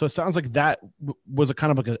 So it sounds like that was a kind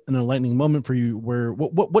of like an enlightening moment for you, where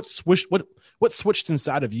what switched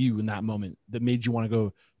inside of you in that moment that made you want to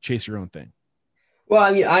go chase your own thing? Well,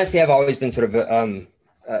 I mean, honestly, I've always been sort of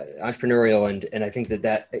entrepreneurial, and I think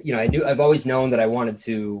that I've always known that I wanted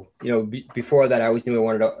to, before that, I always knew I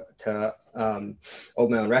wanted to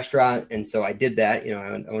open my own restaurant. And so I did that. I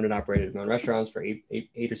owned and operated my own restaurants for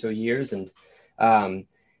eight or so years. And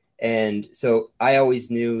so I always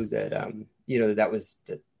knew that,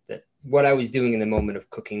 that what I was doing in the moment of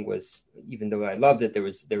cooking was, even though I loved it, there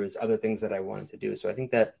was other things that I wanted to do. So I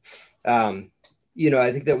think that, I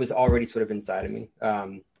think that was already sort of inside of me.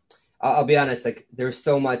 I'll be honest, like there's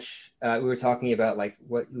so much, we were talking about like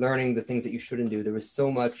learning the things that you shouldn't do. There was so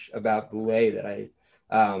much about Boulé that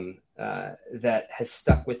that has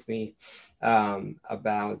stuck with me,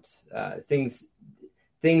 about things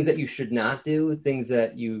that you should not do, things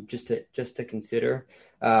that you just to consider.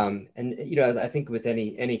 And I think with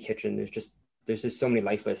any kitchen, there's just so many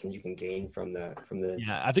life lessons you can gain from the.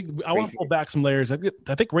 Yeah, I think I want to pull back some layers. I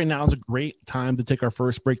think right now is a great time to take our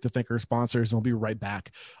first break to thank our sponsors, and we'll be right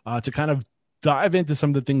back to kind of dive into some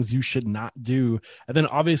of the things you should not do. And then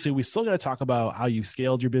obviously we still got to talk about how you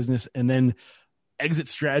scaled your business, and then exit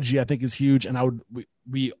strategy, I think, is huge. And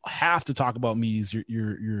we have to talk about Mies,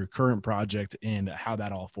 your current project, and how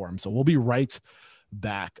that all formed. So we'll be right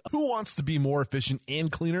back. Who wants to be more efficient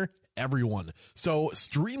and cleaner? Everyone. So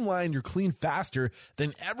streamline your clean faster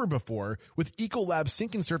than ever before with Ecolab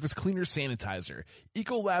Sink and Surface Cleaner Sanitizer.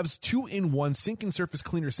 Ecolab's 2-in-1 Sink and Surface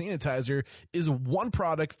Cleaner Sanitizer is one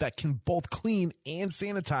product that can both clean and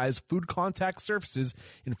sanitize food contact surfaces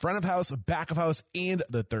in front of house, back of house, and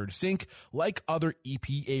the third sink. Like other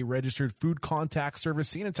EPA registered food contact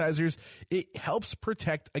surface sanitizers, it helps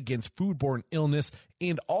protect against foodborne illness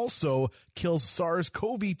and also kills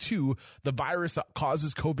SARS-CoV-2, the virus that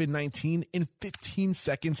causes COVID-19, in 15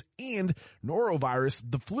 seconds, and norovirus,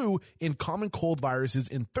 the flu, and common cold viruses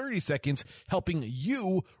in 30 seconds, helping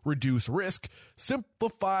you reduce risk,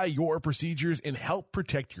 simplify your procedures, and help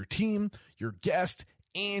protect your team, your guest,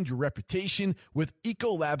 and your reputation with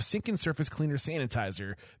Ecolab Sink and Surface Cleaner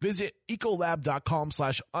Sanitizer. Visit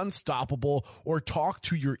ecolab.com/unstoppable or talk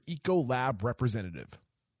to your Ecolab representative.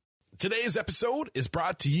 Today's episode is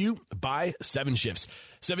brought to you by 7Shifts.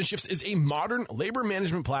 7Shifts is a modern labor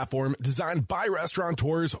management platform designed by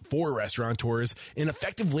restaurateurs for restaurateurs, and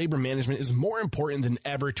effective labor management is more important than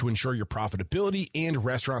ever to ensure your profitability and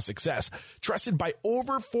restaurant success. Trusted by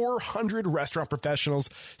over 400 restaurant professionals,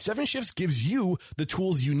 7Shifts gives you the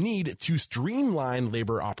tools you need to streamline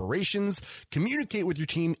labor operations, communicate with your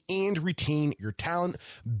team, and retain your talent.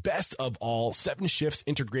 Best of all, 7Shifts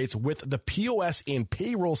integrates with the POS and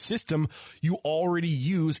payroll system you already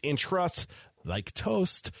use and trust like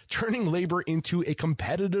toast, turning labor into a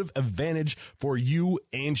competitive advantage for you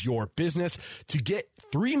and your business. To get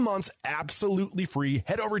 3 months absolutely free,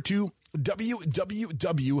 head over to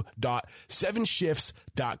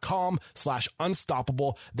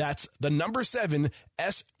www.7shifts.com/unstoppable. That's the number 7,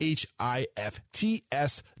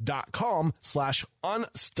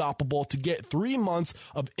 SHIFTS.com/unstoppable to get 3 months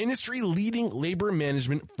of industry leading labor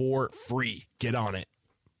management for free. Get on it.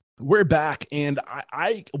 We're back, and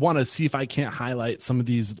I want to see if I can't highlight some of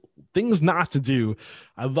these things not to do.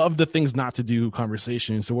 I love the things not to do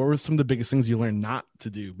conversation. So what were some of the biggest things you learned not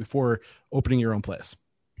to do before opening your own place?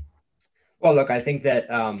 Well, look, I think that,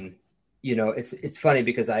 it's funny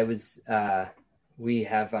because we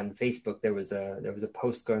have on Facebook, there was a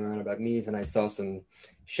post going on about Mies, and I saw some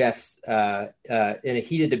chefs in a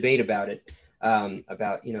heated debate about it.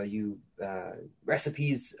 About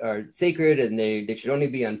recipes are sacred and they should only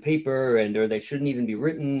be on paper or they shouldn't even be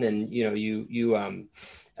written, and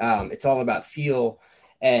it's all about feel.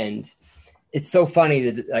 And it's so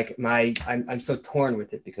funny that I'm so torn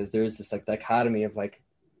with it because there's this dichotomy of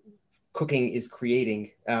cooking is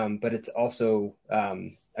creating, but it's also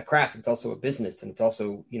a craft, it's also a business, and it's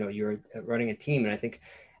also you're running a team. And I think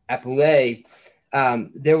at Bouley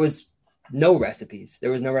there was no recipes. There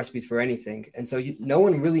was no recipes for anything. And so no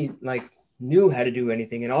one really knew how to do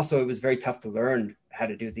anything. And also it was very tough to learn how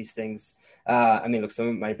to do these things. Some of it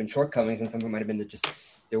might've been shortcomings and some of it might've been that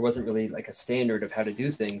there wasn't really a standard of how to do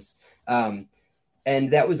things. And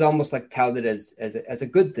that was almost touted as a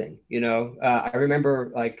good thing. I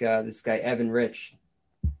remember this guy, Evan Rich,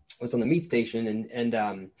 was on the meat station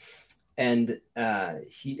and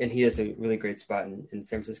he has a really great spot in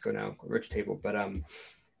San Francisco now, Rich Table. But,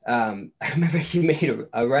 I remember he made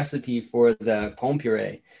a recipe for the pomme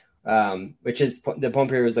puree, which is the pomme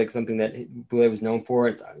puree was something that Bouley was known for.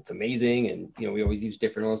 It's amazing. And, we always use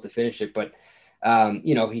different oils to finish it. But,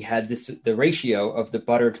 he had the ratio of the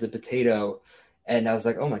butter to the potato. And I was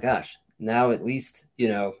like, oh my gosh, now at least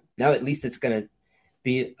it's going to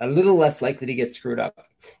be a little less likely to get screwed up.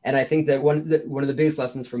 And I think that one of the biggest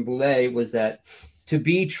lessons from Bouley was that to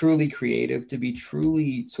be truly creative, to be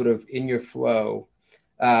truly sort of in your flow,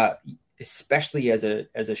 especially as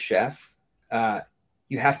a chef,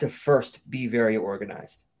 you have to first be very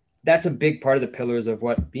organized. That's a big part of the pillars of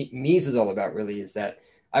what Mies is all about, really, is that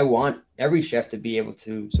I want every chef to be able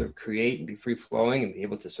to sort of create and be free flowing and be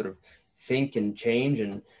able to sort of think and change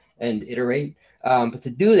and iterate. But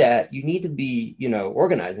to do that, you need to be,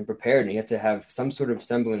 organized and prepared, and you have to have some sort of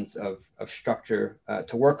semblance of structure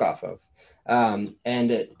to work off of. And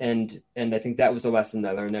I think that was a lesson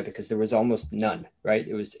I learned there, because there was almost none, right?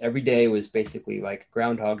 It was every day was basically like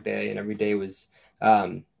Groundhog Day, and every day was,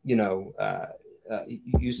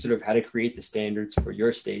 you sort of had to create the standards for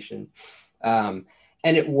your station.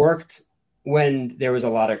 And it worked when there was a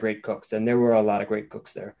lot of great cooks, and there were a lot of great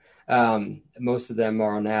cooks there. Most of them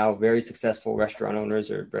are now very successful restaurant owners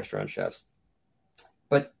or restaurant chefs,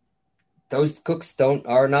 but those cooks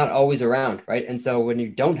are not always around. Right. And so when you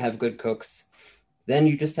don't have good cooks, then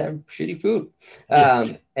you just have shitty food.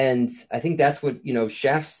 And I think that's what,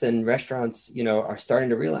 chefs and restaurants, are starting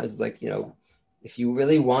to realize is if you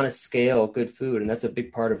really want to scale good food, and that's a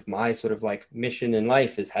big part of my sort of mission in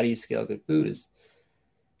life, is how do you scale good food, is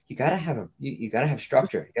you gotta have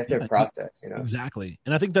structure. You have to have process, Exactly.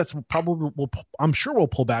 And I think that's probably, I'm sure we'll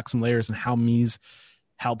pull back some layers in how Mies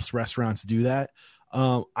helps restaurants do that.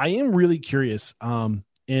 I am really curious. And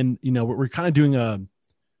we're kind of doing like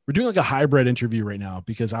a hybrid interview right now,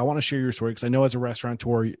 because I want to share your story. Cause I know as a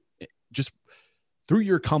restaurateur, just through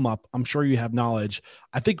your come up, I'm sure you have knowledge.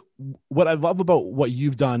 I think what I love about what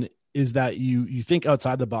you've done is that you think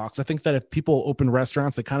outside the box. I think that if people open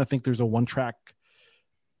restaurants, they kind of think there's a one track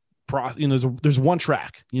there's one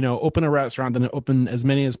track, open a restaurant, then open as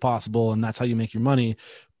many as possible, and that's how you make your money.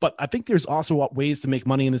 But I think there's also ways to make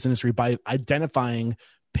money in this industry by identifying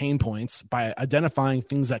pain points, by identifying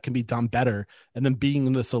things that can be done better, and then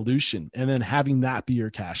being the solution, and then having that be your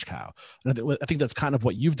cash cow. And I think that's kind of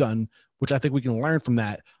what you've done, which I think we can learn from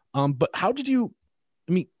that. But how did you,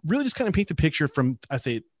 really just kind of paint the picture from, I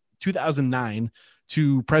say, 2009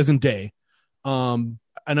 to present day.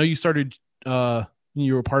 I know you started,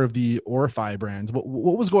 you were part of the Orify brands. What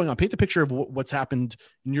was going on? Paint the picture of what's happened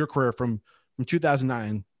in your career from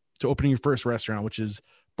 2009 to opening your first restaurant, which is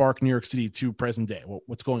Bark, New York City, to present day.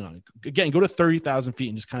 What's going on? Again, go to 30,000 feet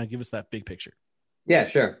and just kind of give us that big picture. Yeah,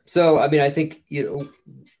 sure. So, I mean, I think,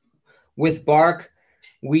 with Bark,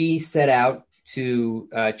 we set out to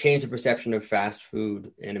change the perception of fast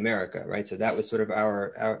food in America, right? So that was sort of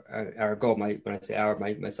our goal. When I say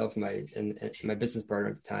myself and my business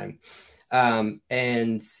partner at the time.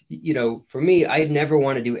 And for me, I never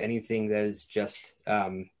want to do anything that is just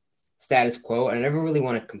status quo. And I never really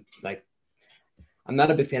want to I'm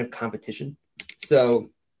not a big fan of competition.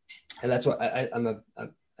 So, and that's why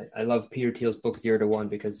I love Peter Thiel's book 0 to 1,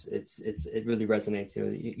 because it really resonates.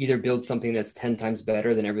 You either build something that's 10 times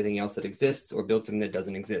better than everything else that exists, or build something that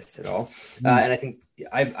doesn't exist at all. And I think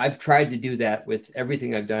I've tried to do that with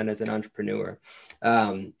everything I've done as an entrepreneur.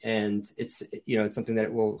 And it's something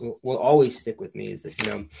that will always stick with me, is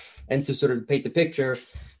that, and so sort of paint the picture,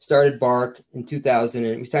 started Bark in 2000,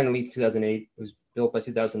 and we signed a lease in 2008. It was built by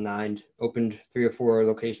 2009, opened 3 or 4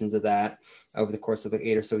 locations of that over the course of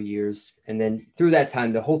 8 or so years. And then through that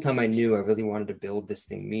time, the whole time I knew I really wanted to build this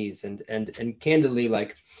thing, Mies. And candidly,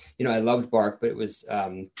 I loved Bark, but it was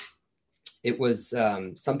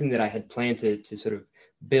something that I had planted to sort of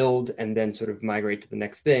build and then sort of migrate to the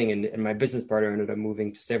next thing. And my business partner ended up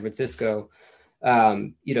moving to San Francisco,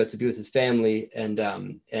 to be with his family. And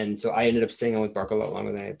so I ended up staying on with Bark a lot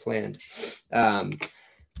longer than I had planned.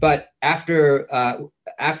 But after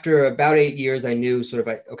about 8 years, I knew sort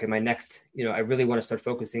of, okay, my next, I really want to start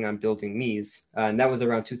focusing on building Mies. And that was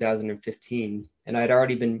around 2015. And I'd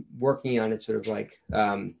already been working on it, sort of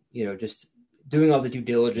just doing all the due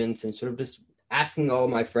diligence and sort of just asking all of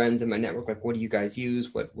my friends in my network, what do you guys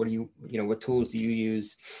use? What do you, what tools do you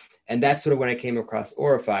use? And that's sort of when I came across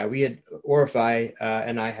Orify. Orify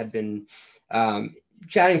and I had been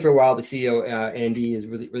chatting for a while. The CEO, Andy, is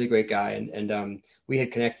really, really great guy. And we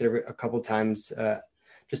had connected a couple of times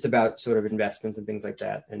just about sort of investments and things like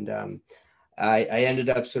that. And I ended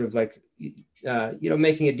up sort of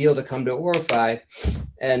making a deal to come to Orify,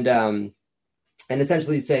 and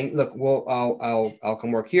essentially saying, look, well, I'll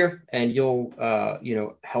come work here, and you'll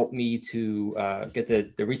help me to get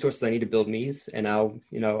the resources I need to build Mies, and I'm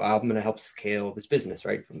going to help scale this business,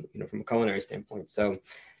 right, from a culinary standpoint. So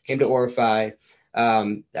came to Orify.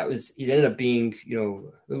 It ended up being, a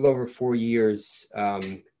little over 4 years.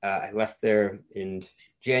 I left there in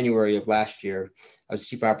January of last year. I was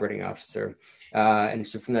chief operating officer. And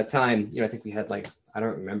so from that time, I think we had I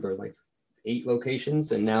don't remember, 8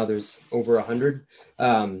 locations, and now there's over 100,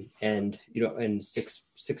 and six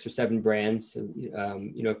or 7 brands,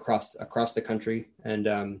 across the country, and,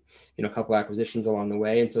 a couple acquisitions along the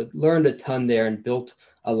way. And so learned a ton there and built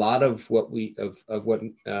a lot of what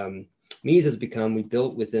Mies has become. We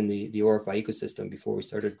built within the Orify ecosystem before we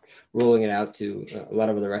started rolling it out to a lot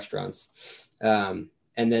of other restaurants. And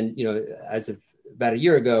then, as of about a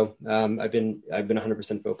year ago, I've been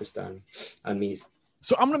 100% focused on Mies.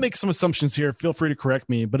 So I'm going to make some assumptions here. Feel free to correct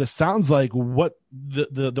me, but it sounds like what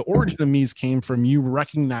the origin of Mies came from you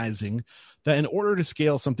recognizing that in order to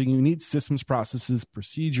scale something, you need systems, processes,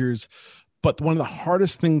 procedures. But one of the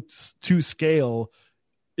hardest things to scale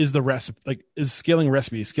is the recipe, is scaling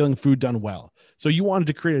recipes, scaling food done well. So you wanted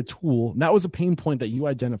to create a tool, and that was a pain point that you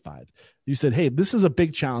identified. You said, hey, this is a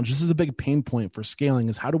big challenge. This is a big pain point for scaling,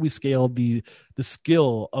 is how do we scale the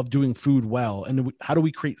skill of doing food well? And how do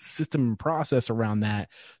we create system and process around that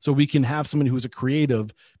so we can have somebody who's a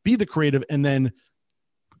creative, be the creative, and then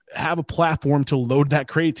have a platform to load that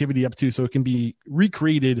creativity up to so it can be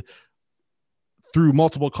recreated through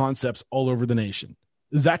multiple concepts all over the nation.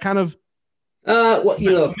 Is that kind of...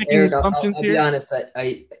 Eric, I'll be honest.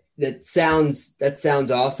 That sounds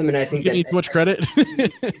awesome, and I think that too much credit.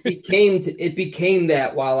 it became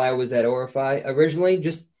that while I was at Orify originally.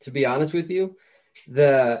 Just to be honest with you,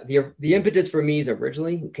 the impetus for Mies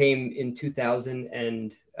originally came in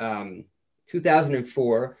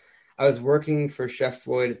 2004. I was working for Chef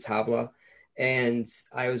Floyd at Tabla, and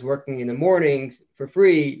I was working in the morning for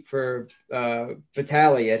free for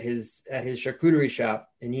Vitali at his charcuterie shop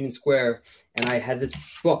in Union Square, and I had this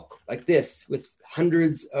book like this with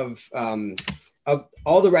hundreds of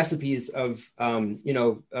all the recipes of all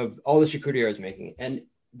the charcuterie I was making, and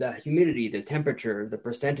the humidity, the temperature, the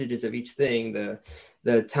percentages of each thing,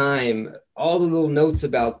 the time, all the little notes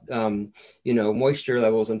about moisture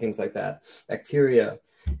levels and things like that, bacteria.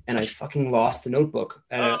 and I fucking lost the notebook.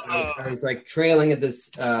 And I was like trailing at this,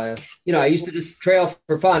 I used to just trail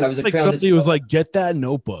for fun. I was like somebody was like, get that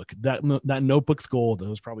notebook. That notebook's gold. It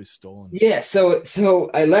was probably stolen. Yeah.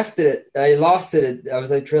 So I left it. I lost it. I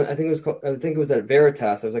was like, I think it was at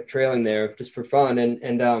Veritas. I was like trailing there just for fun.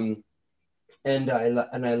 And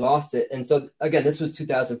I lost it. And so again, this was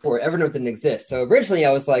 2004. Evernote didn't exist. So originally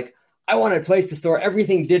I was like, I want a place to store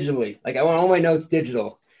everything digitally. Like I want all my notes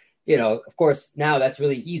digital. Of course, now that's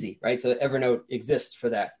really easy, right? So Evernote exists for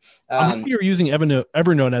that. I'm happy you're using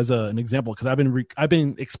Evernote as an example, because I've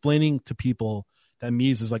been explaining to people that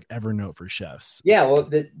Mies is like Evernote for chefs. Yeah, well,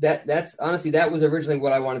 that's honestly, that was originally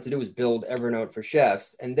what I wanted to do, was build Evernote for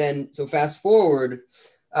chefs. And then, so fast forward,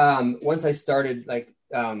 once I started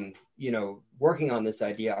working on this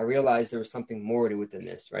idea, I realized there was something more to it than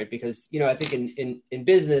this, right? Because, I think in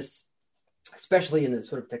business, especially in the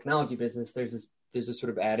sort of technology business, there's a sort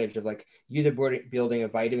of adage of like, you're either building a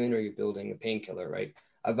vitamin or you're building a painkiller, right?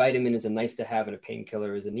 A vitamin is a nice to have and a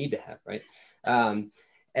painkiller is a need to have, right?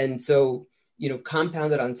 And so,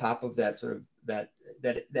 compounded on top of that sort of that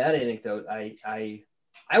anecdote,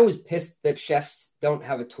 I was pissed that chefs don't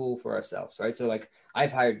have a tool for ourselves, right? So like,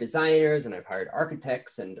 I've hired designers and I've hired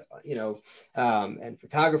architects and and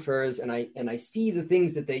photographers, and I see the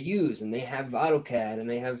things that they use, and they have AutoCAD and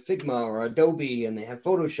they have Figma or Adobe and they have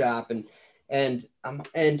Photoshop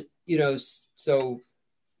so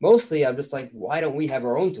mostly I'm just like, why don't we have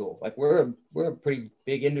our own tool? Like we're a pretty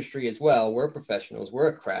big industry as well. We're professionals. We're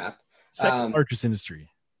a craft. Second largest industry.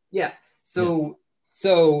 Yeah. So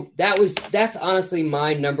that's honestly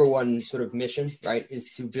my number one sort of mission, right?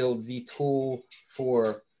 Is to build the tool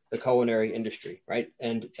for the culinary industry, right?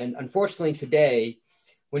 And unfortunately today,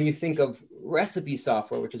 when you think of recipe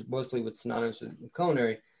software, which is mostly what's synonymous with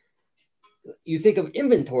culinary, you think of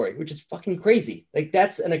inventory, which is fucking crazy. Like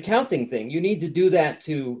that's an accounting thing. You need to do that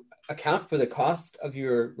to account for the cost of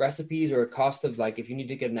your recipes, or a cost of, like, if you need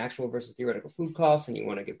to get an actual versus theoretical food cost and you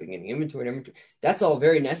want to get beginning inventory, that's all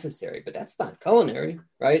very necessary, but that's not culinary,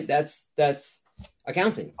 right? That's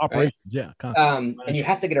accounting. Operations, right? Yeah. And you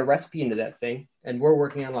have to get a recipe into that thing. And we're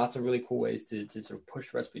working on lots of really cool ways to sort of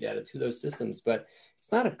push recipe data to those systems, but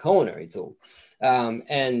it's not a culinary tool.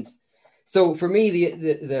 And so for me,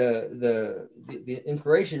 the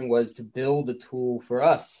inspiration was to build a tool for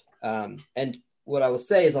us. And what I will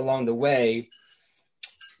say is, along the way,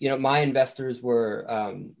 my investors were,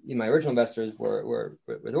 my original investors were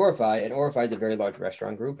with Orify, and Orify is a very large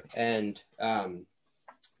restaurant group. And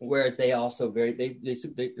whereas they also they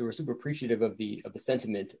were super appreciative of the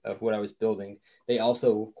sentiment of what I was building, they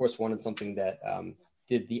also, of course, wanted something that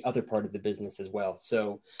did the other part of the business as well.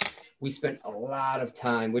 So we spent a lot of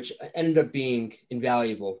time, which ended up being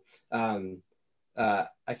invaluable.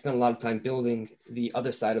 I spent a lot of time building the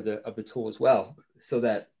other side of the tool as well, so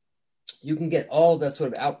that you can get all of that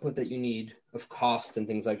sort of output that you need of cost and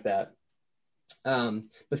things like that,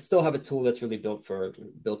 but still have a tool that's really built for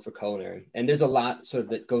culinary. And there's a lot sort of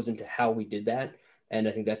that goes into how we did that, and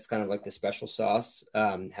I think that's kind of like the special sauce.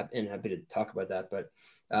 And happy to talk about that. But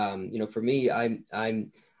for me,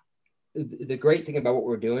 I'm the great thing about what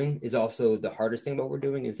we're doing is also the hardest thing about what we're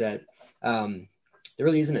doing is that there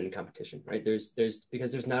really isn't any competition, right? There's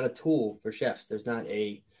because there's not a tool for chefs. There's not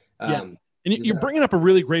a And you're bringing up a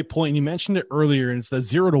really great point. You mentioned it earlier, and it's the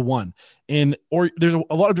 0 to 1. Or there's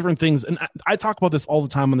a lot of different things. And I talk about this all the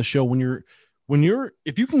time on the show.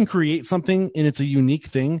 If you can create something and it's a unique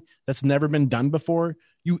thing that's never been done before,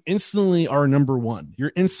 you instantly are number one.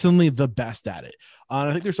 You're instantly the best at it.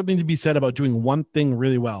 I think there's something to be said about doing one thing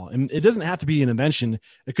really well. And it doesn't have to be an invention.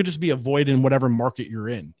 It could just be a void in whatever market you're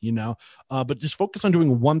in, but just focus on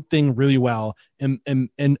doing one thing really well and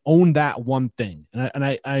own that one thing.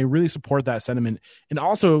 And I really support that sentiment. And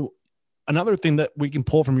also another thing that we can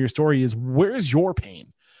pull from your story is, where's your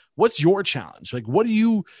pain? What's your challenge? Like,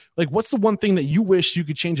 what's the one thing that you wish you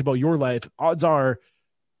could change about your life? Odds are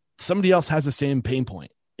somebody else has the same pain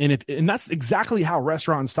point. And that's exactly how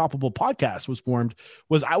Restaurant Unstoppable podcast was formed.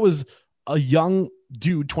 I was a young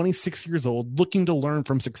dude, 26 years old, looking to learn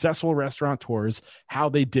from successful restaurateurs how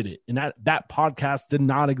they did it. And that podcast did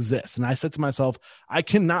not exist. And I said to myself, I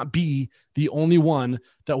cannot be the only one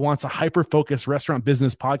that wants a hyper-focused restaurant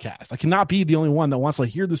business podcast. I cannot be the only one that wants to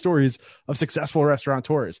hear the stories of successful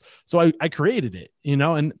restaurateurs. So I created it,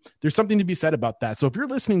 and there's something to be said about that. So if you're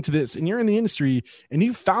listening to this and you're in the industry and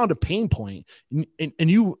you found a pain point and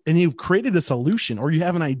you've created a solution, or you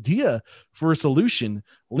have an idea for a solution,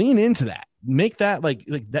 lean into that. Make that like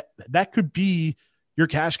that could be your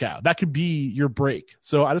cash cow. That could be your break.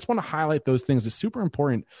 So I just want to highlight those things. It's super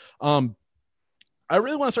important. I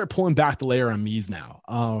really want to start pulling back the layer on Mies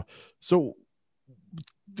now. So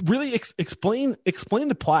really explain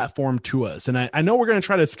the platform to us. And I know we're going to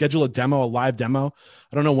try to schedule a live demo.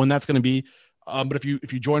 I don't know when that's going to be. But if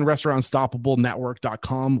you join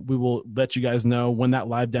restaurantunstoppablenetwork.com, we will let you guys know when that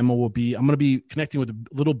live demo will be. I'm going to be connecting with a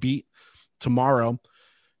Little Beat tomorrow,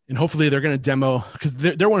 and hopefully they're going to demo, because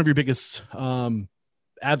they're one of your biggest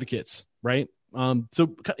advocates, right?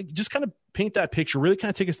 So just kind of paint that picture, really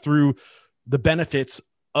kind of take us through the benefits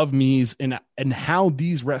of Mies and how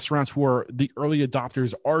these restaurants who are the early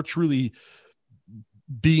adopters are truly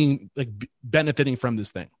being benefiting from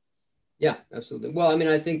this thing. Yeah, absolutely. Well, I mean,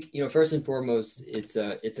 I think, first and foremost, it's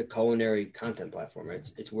a culinary content platform, right?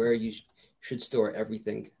 It's where you should store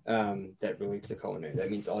everything that relates to culinary.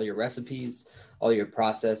 That means all your recipes, all your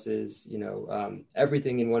processes,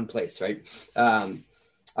 everything in one place, right?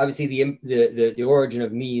 Obviously, the origin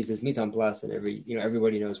of Mies is mise en place, and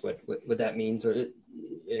everybody knows what that means. Or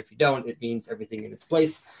if you don't, it means everything in its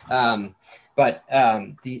place. But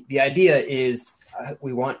the idea is,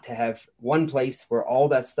 we want to have one place where all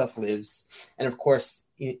that stuff lives. And of course,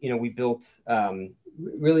 we built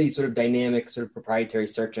really sort of dynamic, sort of proprietary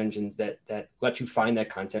search engines that let you find that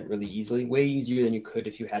content really easily, way easier than you could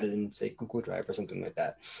if you had it in, say, Google Drive or something like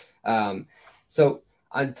that. So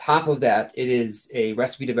on top of that, it is a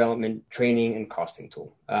recipe development, training, and costing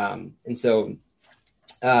tool. And so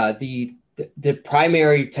the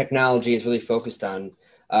primary technology is really focused on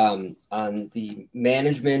the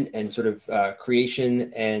management and sort of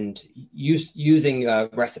creation and using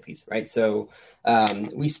recipes, right? So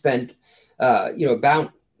we spent,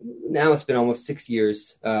 about, now it's been almost 6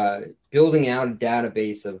 years, building out a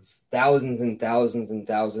database of thousands and thousands and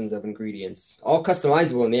thousands of ingredients, all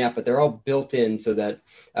customizable in the app, but they're all built in so that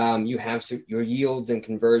you have your yields and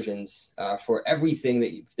conversions for everything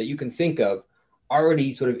that you can think of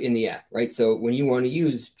already sort of in the app, right? So when you want to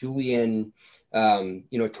use julienne,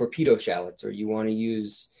 torpedo shallots, or you want to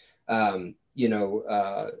use, a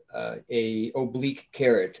oblique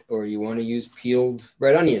carrot, or you want to use peeled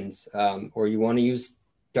red onions, or you want to use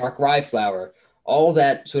dark rye flour, all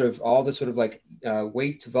the sort of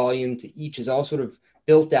weight to volume to each is all sort of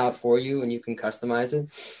built out for you, and you can customize it.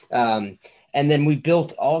 And then we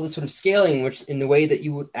built all the sort of scaling, which in the way that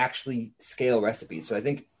you would actually scale recipes. So I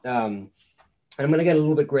think, I'm going to get a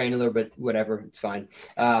little bit granular, but whatever, it's fine.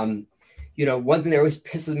 One thing that always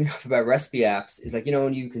pisses me off about recipe apps is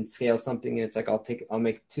when you can scale something and it's like, I'll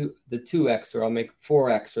make the 2x, or I'll make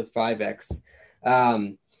 4x or 5x.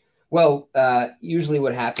 Usually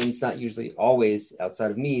what happens, not usually, always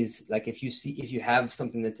outside of Mies, like if you have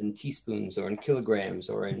something that's in teaspoons or in kilograms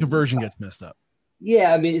or in conversion gets messed up.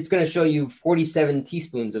 Yeah. I mean, it's going to show you 47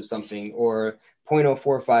 teaspoons of something or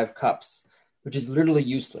 0.045 cups, which is literally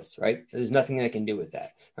useless, right? There's nothing I can do with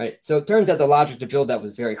that, right? So it turns out the logic to build that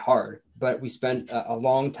was very hard, but we spent a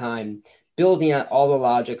long time building out all the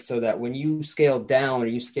logic so that when you scale down or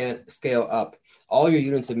you scale up, all your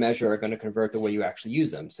units of measure are going to convert the way you actually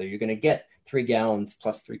use them. So you're going to get 3 gallons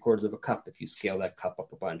plus 3/4 of a cup if you scale that cup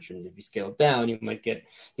up a bunch. And if you scale it down, you might get,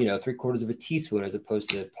 3/4 of a teaspoon as opposed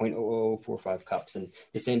to 0.0045 cups. And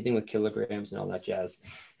the same thing with kilograms and all that jazz.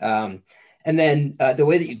 And then the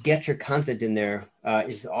way that you get your content in there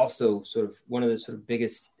is also sort of one of the sort of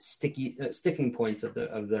biggest sticking points of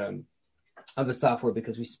the software,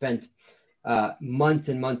 because we spent months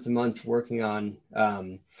and months and months working on,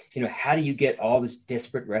 how do you get all this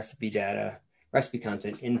disparate recipe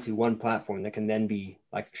content into one platform that can then be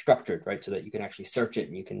structured, right? So that you can actually search it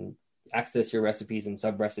and you can access your recipes and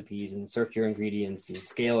sub recipes and search your ingredients and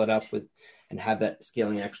scale it up and have that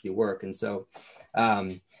scaling actually work. And so,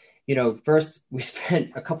 first we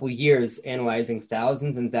spent a couple of years analyzing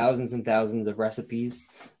thousands and thousands and thousands of recipes,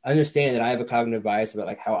 understanding that I have a cognitive bias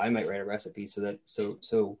about how I might write a recipe. We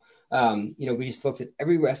just looked at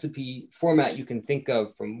every recipe format you can think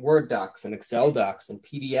of, from Word docs and Excel docs and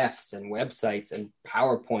PDFs and websites and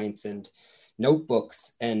PowerPoints and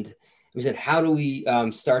notebooks. And we said, how do we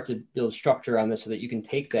start to build structure on this so that you can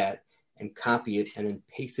take that and copy it and then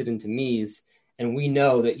paste it into Mies? And we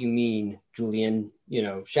know that you mean julienne,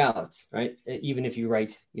 shallots, right? Even if you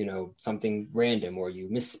write, something random, or you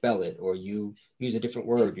misspell it, or you use a different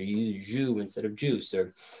word, or you use jus instead of juice,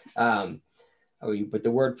 or you put the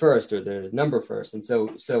word first or the number first. And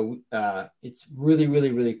so it's really,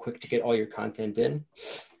 really, really quick to get all your content in.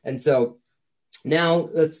 And so now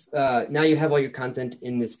now you have all your content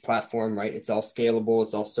in this platform, right? It's all scalable,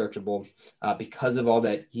 it's all searchable. Because of all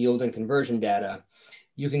that yield and conversion data,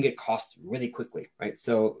 you can get costs really quickly, right?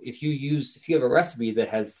 So if you have a recipe that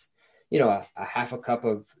has, a half a cup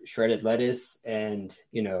of shredded lettuce and,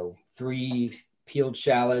 3 peeled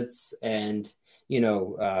shallots and,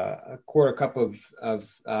 a quarter cup of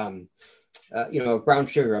brown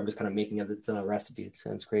sugar. I'm just kind of making up it's on a recipe. It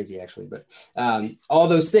sounds crazy actually, but all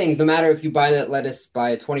those things, no matter if you buy that lettuce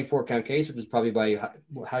by a 24 count case, which is probably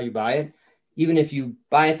how you buy it, even if you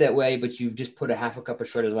buy it that way, but you just put a half a cup of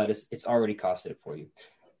shredded lettuce, it's already costed it for you.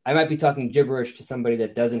 I might be talking gibberish to somebody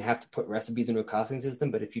that doesn't have to put recipes into a costing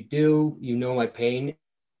system, but if you do, you know my pain,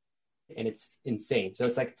 and it's insane. So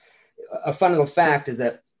it's like a fun little fact is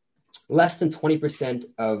that less than 20%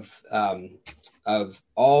 of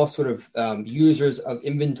all sort of users of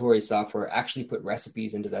inventory software actually put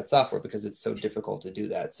recipes into that software because it's so difficult to do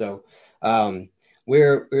that. So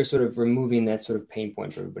we're sort of removing that sort of pain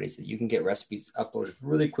point for everybody, so you can get recipes uploaded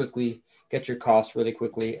really quickly, get your costs really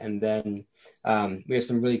quickly, and then we have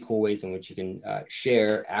some really cool ways in which you can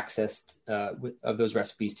share access of those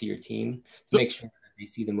recipes to your team to make sure they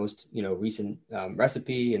see the most recent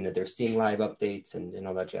recipe, and that they're seeing live updates and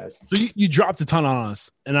all that jazz. So you dropped a ton on us,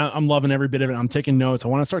 and I'm loving every bit of it. I'm taking notes. I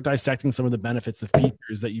want to start dissecting some of the benefits, the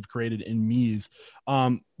features that you've created in Meez.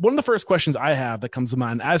 One of the first questions I have that comes to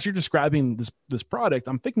mind as you're describing this product,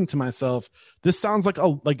 I'm thinking to myself, this sounds like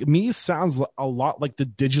Meez sounds a lot like the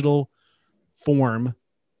digital form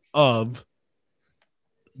of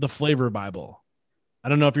the Flavor Bible. I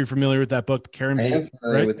don't know if you're familiar with that book, Karen. I am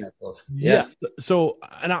familiar right? with that book. Yeah. So,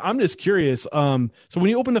 and I'm just curious. So when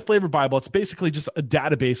you open the Flavor Bible, it's basically just a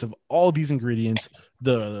database of all these ingredients,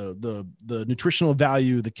 the nutritional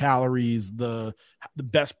value, the calories, the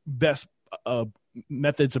best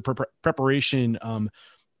methods of preparation,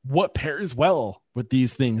 what pairs well with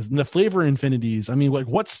these things, and the flavor infinities. I mean, like,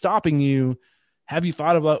 what's stopping you? Have you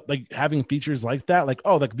thought about like having features like that? Like,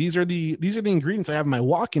 oh, like these are the ingredients I have in my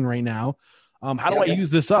walk-in right now. How do I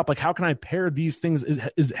use this up? Like, how can I pair these things?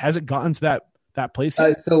 Has it gotten to that place?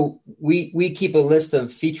 So we keep a list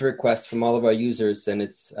of feature requests from all of our users, and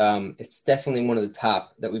it's definitely one of the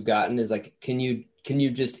top that we've gotten is like, can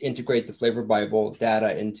you just integrate the Flavor Bible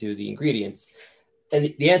data into the ingredients?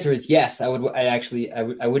 And the answer is yes. I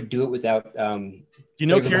would do it without. Do you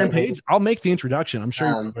know Karen Page? I'll make the introduction. I'm sure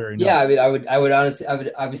you're very yeah. I would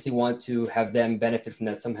obviously want to have them benefit from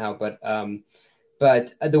that somehow, but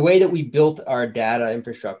the way that we built our data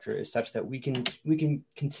infrastructure is such that we can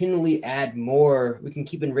continually add more. We can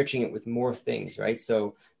keep enriching it with more things, right?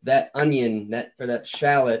 So that onion, that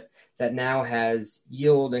shallot that now has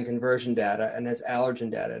yield and conversion data, and has allergen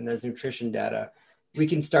data, and has nutrition data, we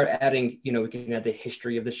can start adding, we can add the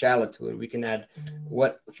history of the shallot to it. We can add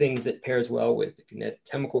what things it pairs well with. We can add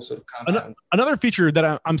chemical sort of compounds. Another feature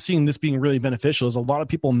that I'm seeing this being really beneficial is a lot of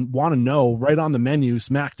people want to know right on the menu,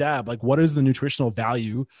 smack dab, like, what is the nutritional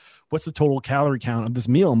value? What's the total calorie count of this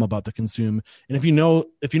meal I'm about to consume? And if you know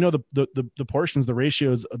the portions, the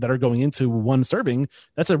ratios that are going into one serving,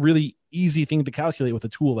 that's a really easy thing to calculate with a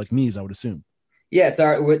tool like Meez, I would assume. Yeah,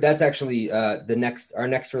 that's actually our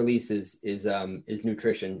next release is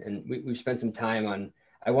nutrition, and we've spent some time on.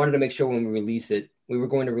 I wanted to make sure when we release it, we were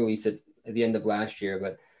going to release it at the end of last year,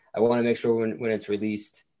 but I want to make sure when it's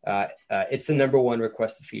released, it's the number one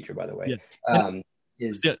requested feature, by the way. Yeah.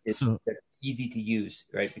 It's easy to use,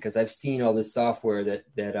 right? Because I've seen all this software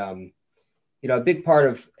that a big part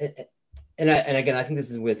of, and again, I think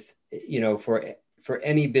this is with for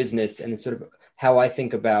any business, and it's sort of how I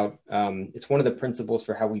think about, it's one of the principles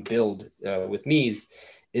for how we build with Meez,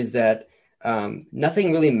 is that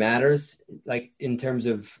nothing really matters, like in terms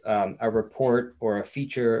of a report or a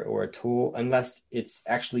feature or a tool, unless it's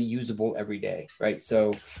actually usable every day, right?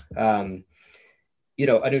 So, a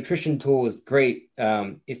nutrition tool is great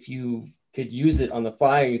if you could use it on the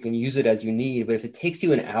fly, or you can use it as you need. But if it takes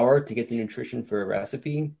you an hour to get the nutrition for a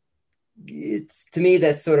recipe, to me,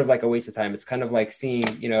 that's sort of like a waste of time. It's kind of like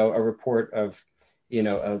seeing, a report of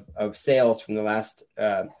sales from the last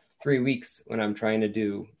 3 weeks when I'm trying to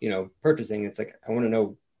do, purchasing. It's like, I want to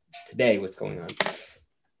know today what's going on.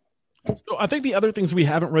 So I think the other things we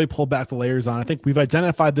haven't really pulled back the layers on, I think we've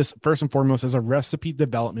identified this first and foremost as a recipe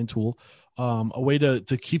development tool, a way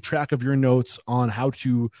to keep track of your notes on how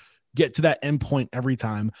to get to that endpoint every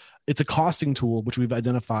time. It's a costing tool, which we've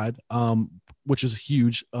identified, which is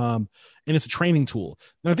huge. And it's a training tool.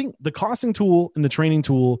 And I think the costing tool and the training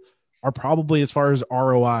tool are probably, as far as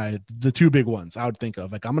ROI, the two big ones I would think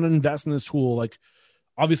of. Like, I'm going to invest in this tool. Like,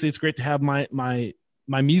 obviously it's great to have my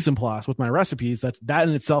mise en place with my recipes. That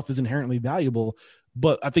in itself is inherently valuable.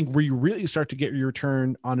 But I think where you really start to get your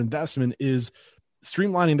return on investment is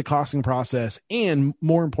streamlining the costing process. And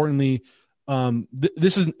more importantly,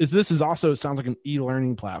 this is also, it sounds like an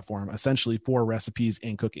e-learning platform essentially for recipes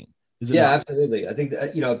and cooking. Yeah, absolutely. I think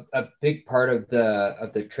that, a big part of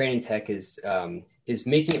the training tech is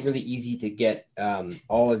making it really easy to get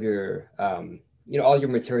all of your all your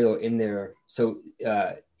material in there. So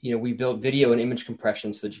we built video and image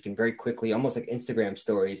compression so that you can very quickly, almost like Instagram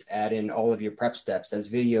stories, add in all of your prep steps as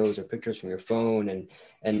videos or pictures from your phone,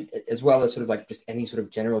 and as well as sort of like just any sort of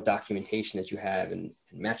general documentation that you have and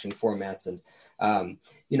matching formats. And,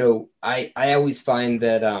 I always find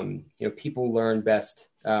that, people learn best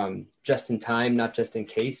just in time, not just in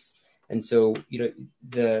case. And so,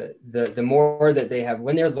 the more that they have,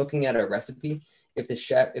 when they're looking at a recipe,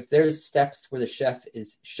 if there's steps where the chef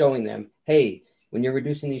is showing them, hey, when you're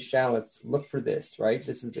reducing these shallots, look for this, right?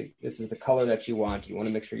 This is the color that you want. You want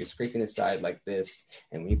to make sure you're scraping the side like this.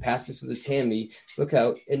 And when you pass it through the tammy, look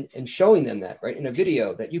out, and showing them that, right? In a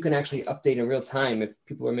video that you can actually update in real time if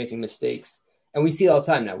people are making mistakes. And we see it all the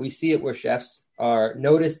time now. We see it where chefs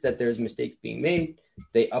notice that there's mistakes being made.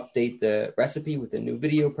 They update the recipe with a new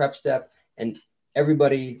video prep step, and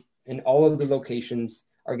everybody in all of the locations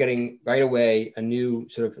are getting right away a new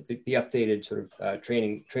sort of the updated sort of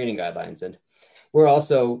training guidelines. And we're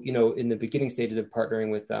also, in the beginning stages of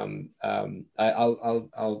partnering with, I'll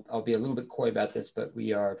be a little bit coy about this, but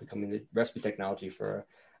we are becoming the recipe technology for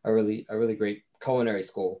a really great culinary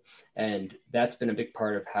school. And that's been a big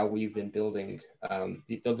part of how we've been building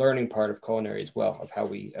the learning part of culinary as well, of how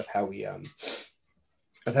we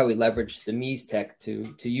leverage the Mies tech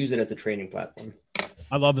to use it as a training platform.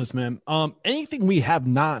 I love this, man. Anything we have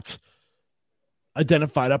not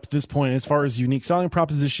identified up at this point as far as unique selling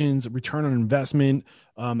propositions, return on investment,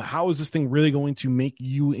 how is this thing really going to make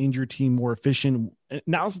you and your team more efficient?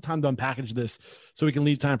 Now's the time to unpackage this so we can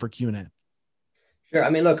leave time for Q&A. Sure. I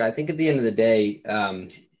mean, look, I think at the end of the day,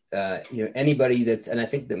 anybody and I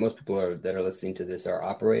think that most people that are listening to this are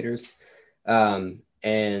operators.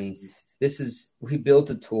 And we built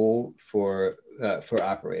a tool for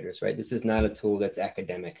operators, right? This is not a tool that's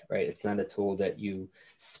academic, right? It's not a tool that you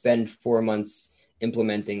spend 4 months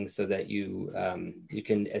implementing so that you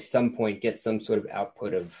can at some point get some sort of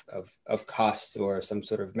output of cost or some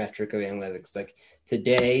sort of metric of analytics. Like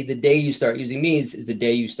today, the day you start using Mies is the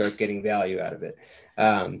day you start getting value out of it.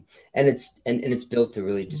 And it's built to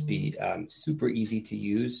really just be super easy to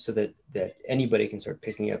use so that anybody can start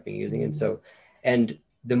picking up and using it. So, and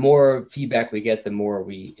the more feedback we get, the more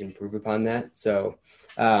we improve upon that. So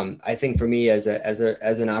I think for me as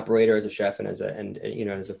an operator, as a chef, and as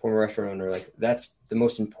a former restaurant owner, like that's the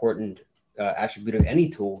most important attribute of any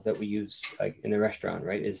tool that we use, like in the restaurant,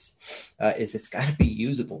 right? Is it's got to be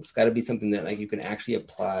usable. It's got to be something that like you can actually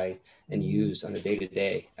apply and use on a day to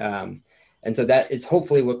day. And so that is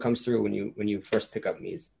hopefully what comes through when you first pick up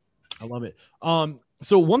Mies. I love it.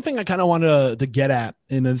 So one thing I kind of wanted to get at,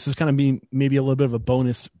 and this is kind of being maybe a little bit of a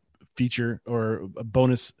bonus feature or a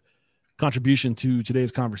bonus contribution to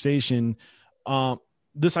today's conversation,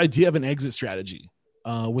 this idea of an exit strategy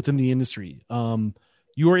within the industry.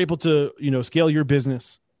 You were able to, scale your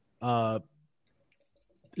business with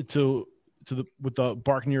the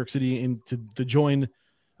Bark New York City and to join.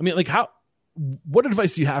 I mean, like what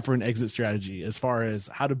advice do you have for an exit strategy as far as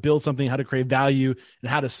how to build something, how to create value, and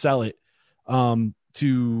how to sell it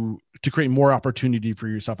to create more opportunity for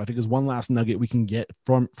yourself? I think is one last nugget we can get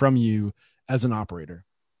from you as an operator.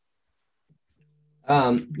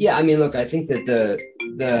 Yeah, I mean, look, I think that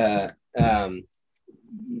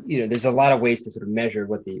there's a lot of ways to sort of measure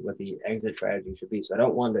what the exit strategy should be. So I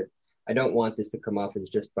don't want this to come off as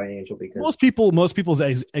just financial, because most people's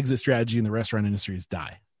exit strategy in the restaurant industry is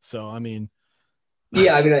die. So, I mean,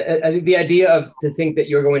 yeah, I mean, I think the idea to think that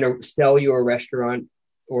you're going to sell your restaurant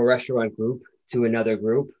or restaurant group to another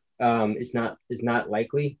group is not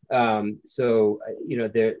likely. So,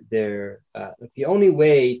 the only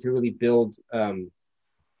way to really build,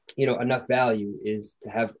 enough value is to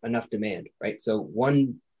have enough demand, right? So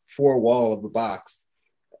 1 4-wall of a box,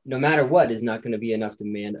 no matter what, is not going to be enough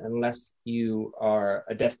demand unless you are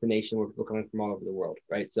a destination where people are coming from all over the world,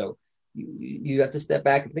 right? So you have to step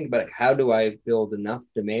back and think about, like, how do I build enough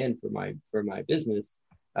demand for my business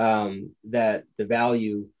that the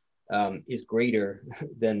value is greater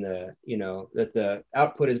than that the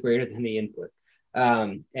output is greater than the input.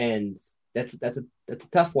 And that's a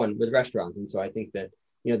tough one with restaurants. And so I think that,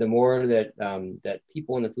 the more that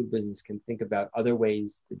people in the food business can think about other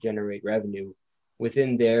ways to generate revenue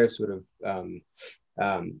within their sort of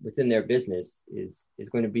within their business is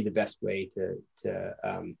going to be the best way to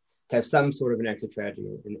have some sort of an exit strategy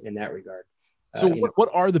in that regard. So what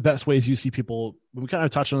are the best ways you see people? We kind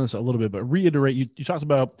of touched on this a little bit, but reiterate, you talked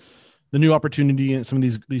about the new opportunity in some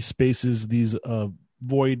of these spaces, these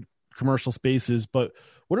void commercial spaces, but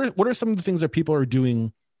what are some of the things that people are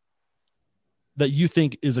doing that you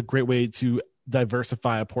think is a great way to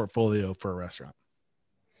diversify a portfolio for a restaurant?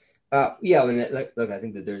 Yeah, I mean, look, I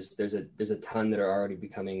think that there's a ton that are already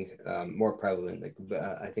becoming more prevalent. Like,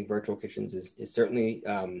 I think virtual kitchens is certainly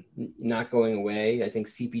not going away. I think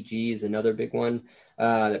CPG is another big one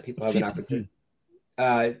that people have an opportunity.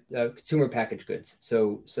 Consumer packaged goods.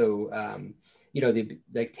 So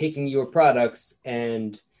like taking your products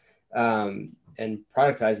and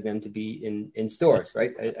productizing them to be in stores,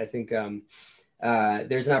 right? I think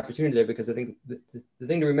there's an opportunity there, because I think the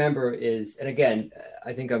thing to remember is, and again,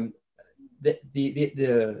 I think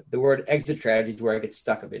the word exit strategy is where I get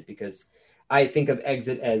stuck a bit, because I think of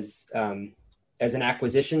exit as an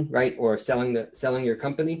acquisition, right? Or selling your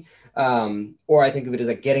company. Or I think of it as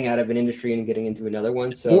like getting out of an industry and getting into another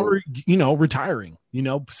one. So, or, retiring,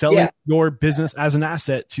 selling your business as an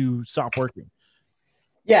asset to stop working.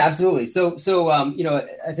 Yeah, absolutely. So, I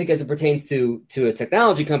think as it pertains to a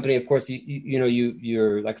technology company, of course,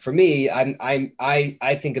 you're like, for me,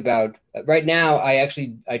 I think about right now.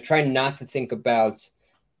 I try not to think about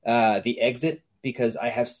the exit, because I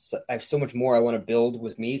have so much more I want to build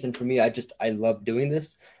with Meez, and for me, I love doing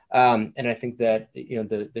this. And I think that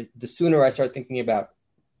the sooner I start thinking about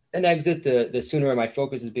an exit, the sooner my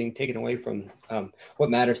focus is being taken away from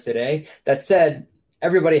what matters today. That said,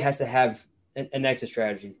 everybody has to have an exit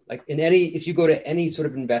strategy. Like if you go to any sort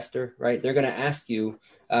of investor, right, they're going to ask you,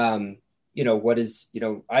 what is,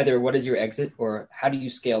 either what is your exit, or how do you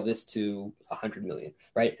scale this to 100 million,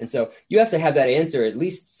 right? And so you have to have that answer at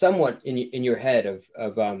least somewhat in your head of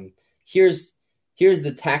here's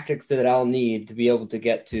the tactics that I'll need to be able to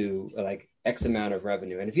get to like X amount of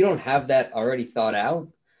revenue. And if you don't have that already thought out,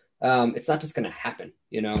 it's not just going to happen.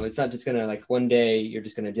 It's not just going to, like, one day you're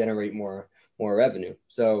just going to generate more revenue.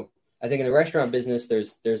 So I think in the restaurant business,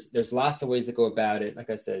 there's lots of ways to go about it. Like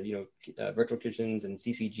I said, virtual kitchens and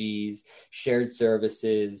CPGs, shared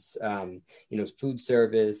services, food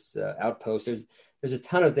service, outposts. There's a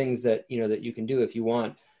ton of things that you can do if you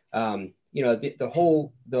want. The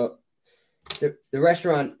whole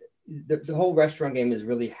restaurant game is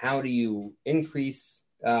really, how do you increase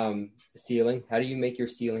the ceiling? How do you make your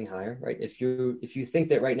ceiling higher, right? If you think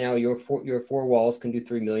that right now your four walls can do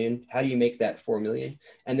 3 million, how do you make that 4 million?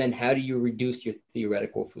 And then how do you reduce your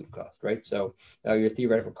theoretical food cost, right? So your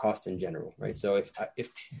theoretical cost in general, right? So if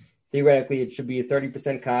theoretically it should be a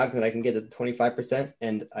 30% COGS and I can get it to 25%,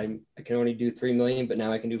 and I can only do 3 million, but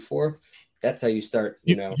now I can do 4. That's how you start.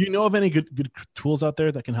 Do you know of any good tools out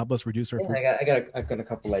there that can help us reduce our food? I've got a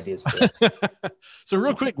couple ideas for that. So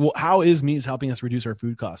real quick, how is Meez helping us reduce our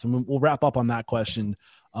food costs? And we'll wrap up on that question,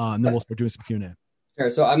 and then we'll start doing some Q&A. Sure.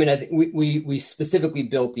 So, I mean, I think we specifically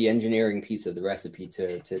built the engineering piece of the recipe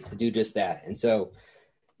to do just that. And so,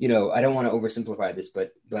 I don't want to oversimplify this,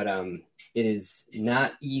 but it is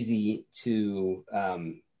not easy to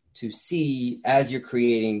see as you're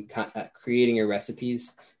creating your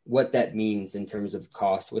recipes, what that means in terms of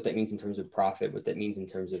cost, what that means in terms of profit, what that means in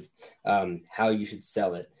terms of how you should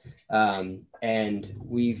sell it. And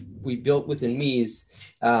we built within Meez,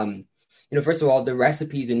 first of all, the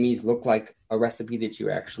recipes in Meez look like a recipe that you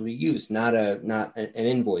actually use, not an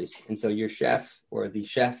invoice. And so your chef, or the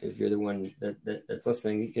chef, if you're the one that's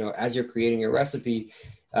listening, as you're creating your recipe,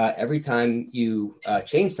 every time you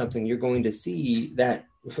change something, you're going to see that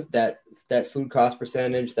food cost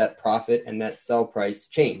percentage, that profit, and that sell price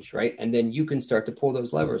change, right? And then you can start to pull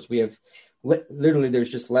those levers. We have literally,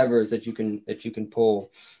 there's just levers that you can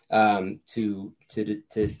pull to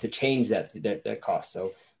change that cost.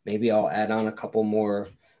 So maybe I'll add on a couple more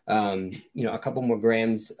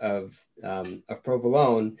grams of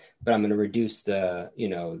provolone, but I'm going to reduce the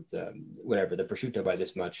prosciutto by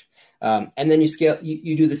this much. And then you scale.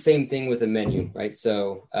 You do the same thing with a menu, right?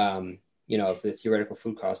 So if the theoretical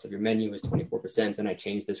food cost of your menu is 24%, then I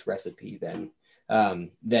change this recipe, then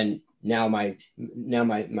now my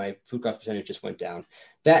food cost percentage just went down.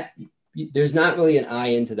 That there's not really an eye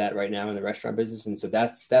into that right now in the restaurant business, and so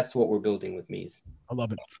that's what we're building with Meez. I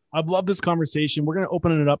love it. I've loved this conversation. We're going to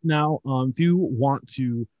open it up now. If you want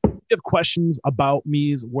to have questions about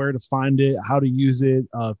Meez, where to find it, how to use it,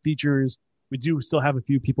 features, we do still have a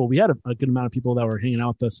few people. We had a good amount of people that were hanging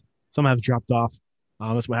out with us. Some have dropped off.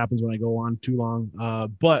 That's what happens when I go on too long.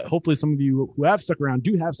 But hopefully some of you who have stuck around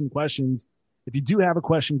do have some questions. If you do have a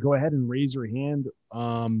question, go ahead and raise your hand.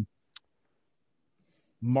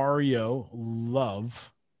 Mario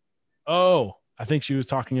Love. Oh, I think she was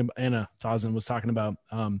talking about, Anna Tazan was talking about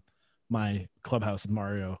my clubhouse with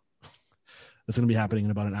Mario. That's going to be happening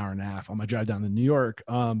in about an hour and a half on my drive down to New York.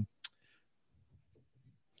 Not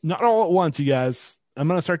all at once, you guys. I'm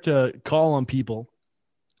going to start to call on people.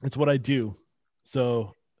 It's what I do.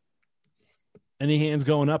 So any hands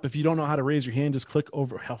going up, if you don't know how to raise your hand, just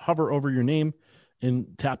hover over your name and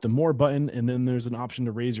tap the more button, and then there's an option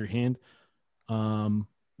to raise your hand.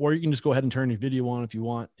 Or you can just go ahead and turn your video on if you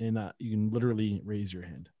want, and you can literally raise your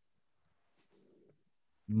hand.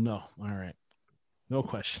 No. All right. No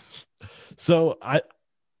questions. So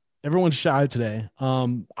everyone's shy today.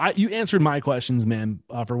 You answered my questions, man,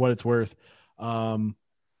 for what it's worth.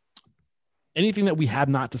 Anything that we have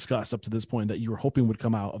not discussed up to this point that you were hoping would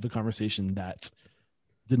come out of the conversation that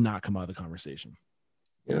did not come out of the conversation?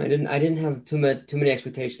 You know, I didn't have too many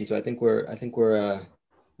expectations. So I think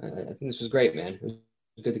this was great, man. It was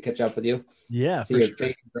good to catch up with you. Yeah. See your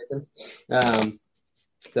face in person.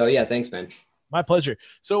 So yeah, thanks, man. My pleasure.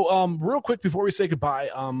 So real quick before we say goodbye,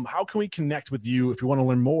 how can we connect with you if you want to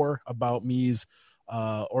learn more about Mies,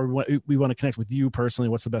 or we want to connect with you personally?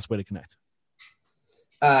 What's the best way to connect?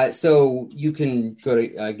 So you can go to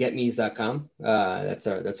getmies.com. That's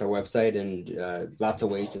our website, and lots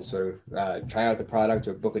of ways to sort of try out the product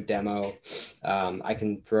or book a demo. I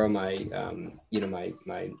can throw my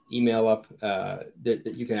my email up.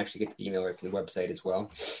 That you can actually get the email right from the website as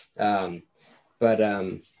well. But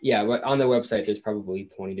on the website, there's probably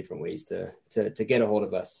 20 different ways to get a hold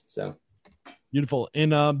of us. So. Beautiful.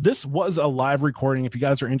 And this was a live recording. If you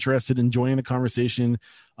guys are interested in joining the conversation,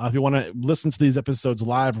 if you want to listen to these episodes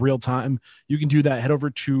live, real time, you can do that. Head over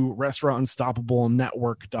to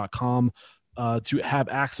restaurantunstoppablenetwork.com to have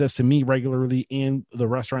access to me regularly and the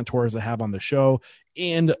restaurateurs I have on the show.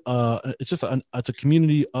 And it's just it's a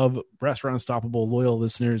community of Restaurant Unstoppable loyal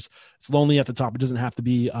listeners. It's lonely at the top. It doesn't have to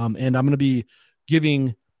be. And I'm going to be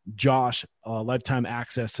giving Josh lifetime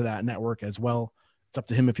access to that network as well. It's up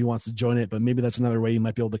to him if he wants to join it, but maybe that's another way you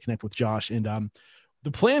might be able to connect with Josh. And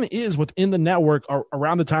the plan is within the network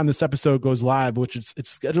around the time this episode goes live, which it's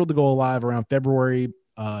scheduled to go live around February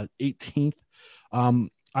 18th. I'm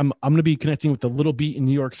going to be connecting with the Little Beat in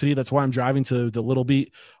New York City. That's why I'm driving to the Little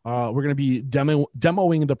Beat. We're going to be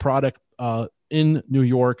demoing the product in New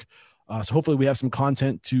York. So hopefully we have some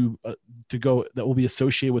content to go that will be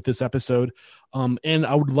associated with this episode. And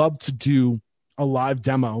I would love to do a live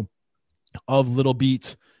demo of Little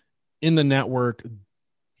Beat in the network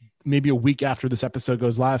maybe a week after this episode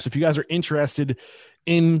goes live. So if you guys are interested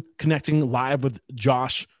in connecting live with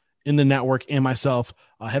Josh in the network and myself,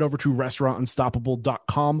 head over to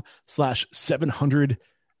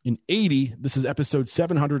restaurantunstoppable.com/780. This is episode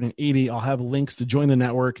 780. I'll have links to join the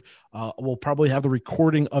network. We'll probably have the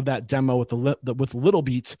recording of that demo with with Little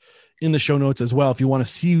Beat in the show notes as well, if you want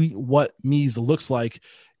to see what Mies looks like.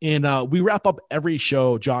 And we wrap up every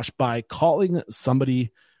show, Josh, by calling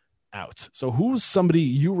somebody out. So who's somebody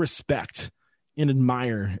you respect and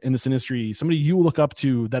admire in this industry? Somebody you look up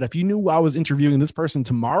to that if you knew I was interviewing this person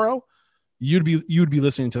tomorrow, you'd be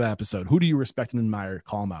listening to that episode. Who do you respect and admire?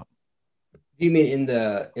 Call them out. Do you mean in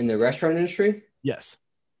the restaurant industry? Yes.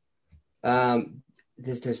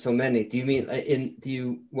 There's so many. Do you mean do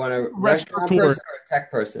you want a restaurant person or a tech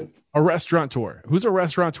person? A restaurateur. Who's a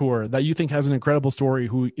restaurateur that you think has an incredible story,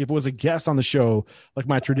 who, if it was a guest on the show, like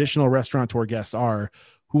my traditional restaurateur guests are,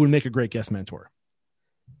 who would make a great guest mentor?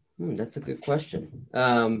 That's a good question.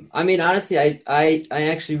 I mean, honestly, I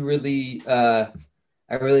actually really, I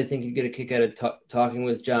really think you'd get a kick out of talking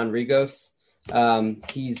with John Rigos.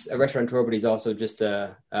 He's a restaurateur, but he's also just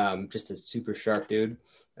a super sharp dude.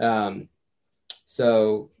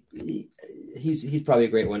 So he's probably a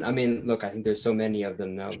great one. I mean, look, I think there's so many of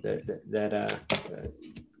them though that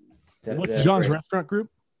what's John's restaurant group?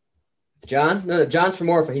 John? No, John's from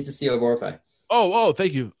Orpha. He's the CEO of Orpha. Oh,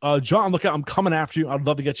 thank you. John, look, I'm coming after you. I'd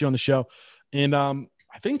love to get you on the show. And I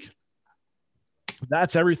think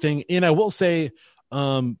that's everything. And I will say,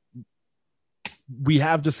 we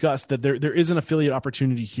have discussed that there is an affiliate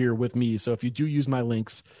opportunity here with me. So if you do use my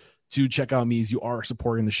links to check out Mies, you are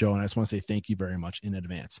supporting the show. And I just want to say thank you very much in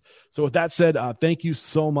advance. So with that said, thank you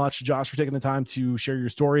so much, Josh, for taking the time to share your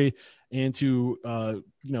story and to,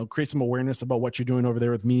 create some awareness about what you're doing over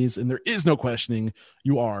there with Mies. And there is no questioning,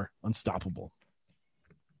 you are unstoppable.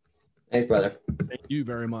 Thanks, brother. Thank you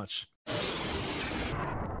very much.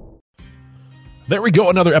 There we go.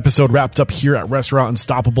 Another episode wrapped up here at Restaurant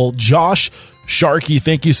Unstoppable. Josh Sharkey,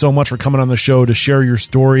 thank you so much for coming on the show to share your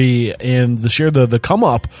story and to share the come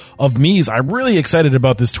up of Mies. I'm really excited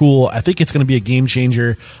about this tool. I think it's going to be a game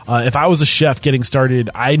changer. If I was a chef getting started,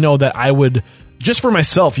 I know that I would, just for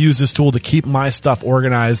myself, use this tool to keep my stuff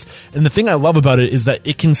organized. And the thing I love about it is that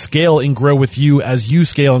it can scale and grow with you as you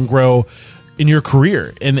scale and grow in your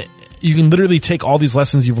career. And you can literally take all these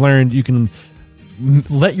lessons you've learned, you can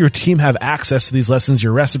let your team have access to these lessons,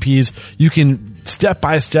 your recipes. You can step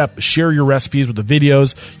by step share your recipes with the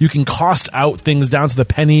videos. You can cost out things down to the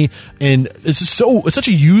penny, and it's just it's such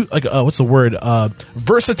a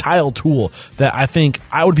versatile tool that I think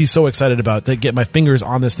I would be so excited about to get my fingers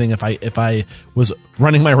on this thing if I was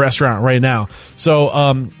running my restaurant right now.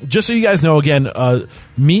 So just so you guys know, again,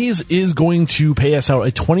 Meez is going to pay us out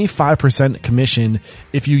a 25% commission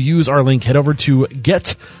if you use our link. Head over to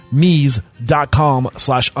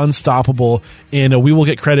getmeez.com/unstoppable, and we will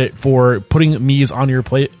get credit for putting Meez on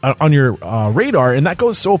your radar. And that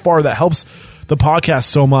goes so far, that helps the podcast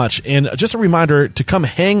so much. And just a reminder to come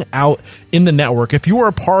hang out in the network. If you were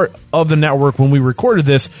a part of the network when we recorded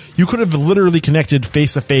this, you could have literally connected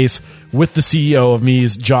face to face with the CEO of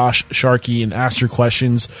Meez, Josh Sharkey, and asked your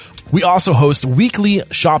questions. We also host weekly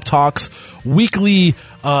shop talks, weekly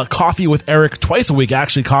coffee with Eric, twice a week,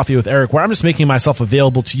 actually, coffee with Eric, where I'm just making myself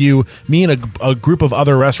available to you. Me and a group of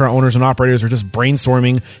other restaurant owners and operators are just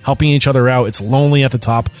brainstorming, helping each other out. It's lonely at the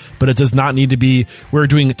top, but it does not need to be. We're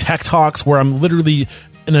doing tech talks where I'm literally,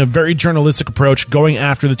 in a very journalistic approach, going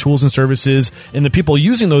after the tools and services and the people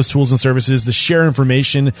using those tools and services to share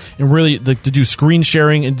information and really to do screen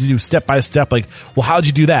sharing and to do step by step, like, well, how'd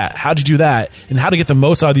you do that? How'd you do that? And how to get the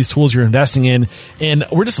most out of these tools you're investing in. And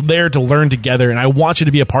we're just there to learn together, and I want you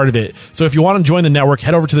to be a part of it. So if you want to join the network,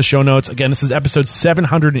 head over to the show notes. Again, this is episode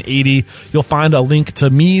 780. You'll find a link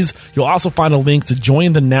to Meez. You'll also find a link to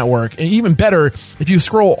join the network. And even better, if you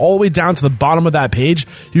scroll all the way down to the bottom of that page,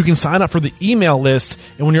 you can sign up for the email list.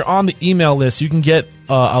 And when you're on the email list, you can get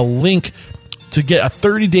a link to get a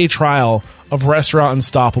 30-day trial of Restaurant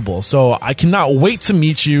Unstoppable. So I cannot wait to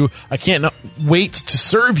meet you. I can't wait to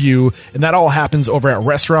serve you. And that all happens over at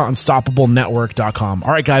restaurantunstoppablenetwork.com.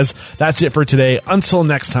 All right, guys, that's it for today. Until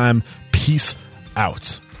next time, peace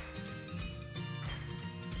out.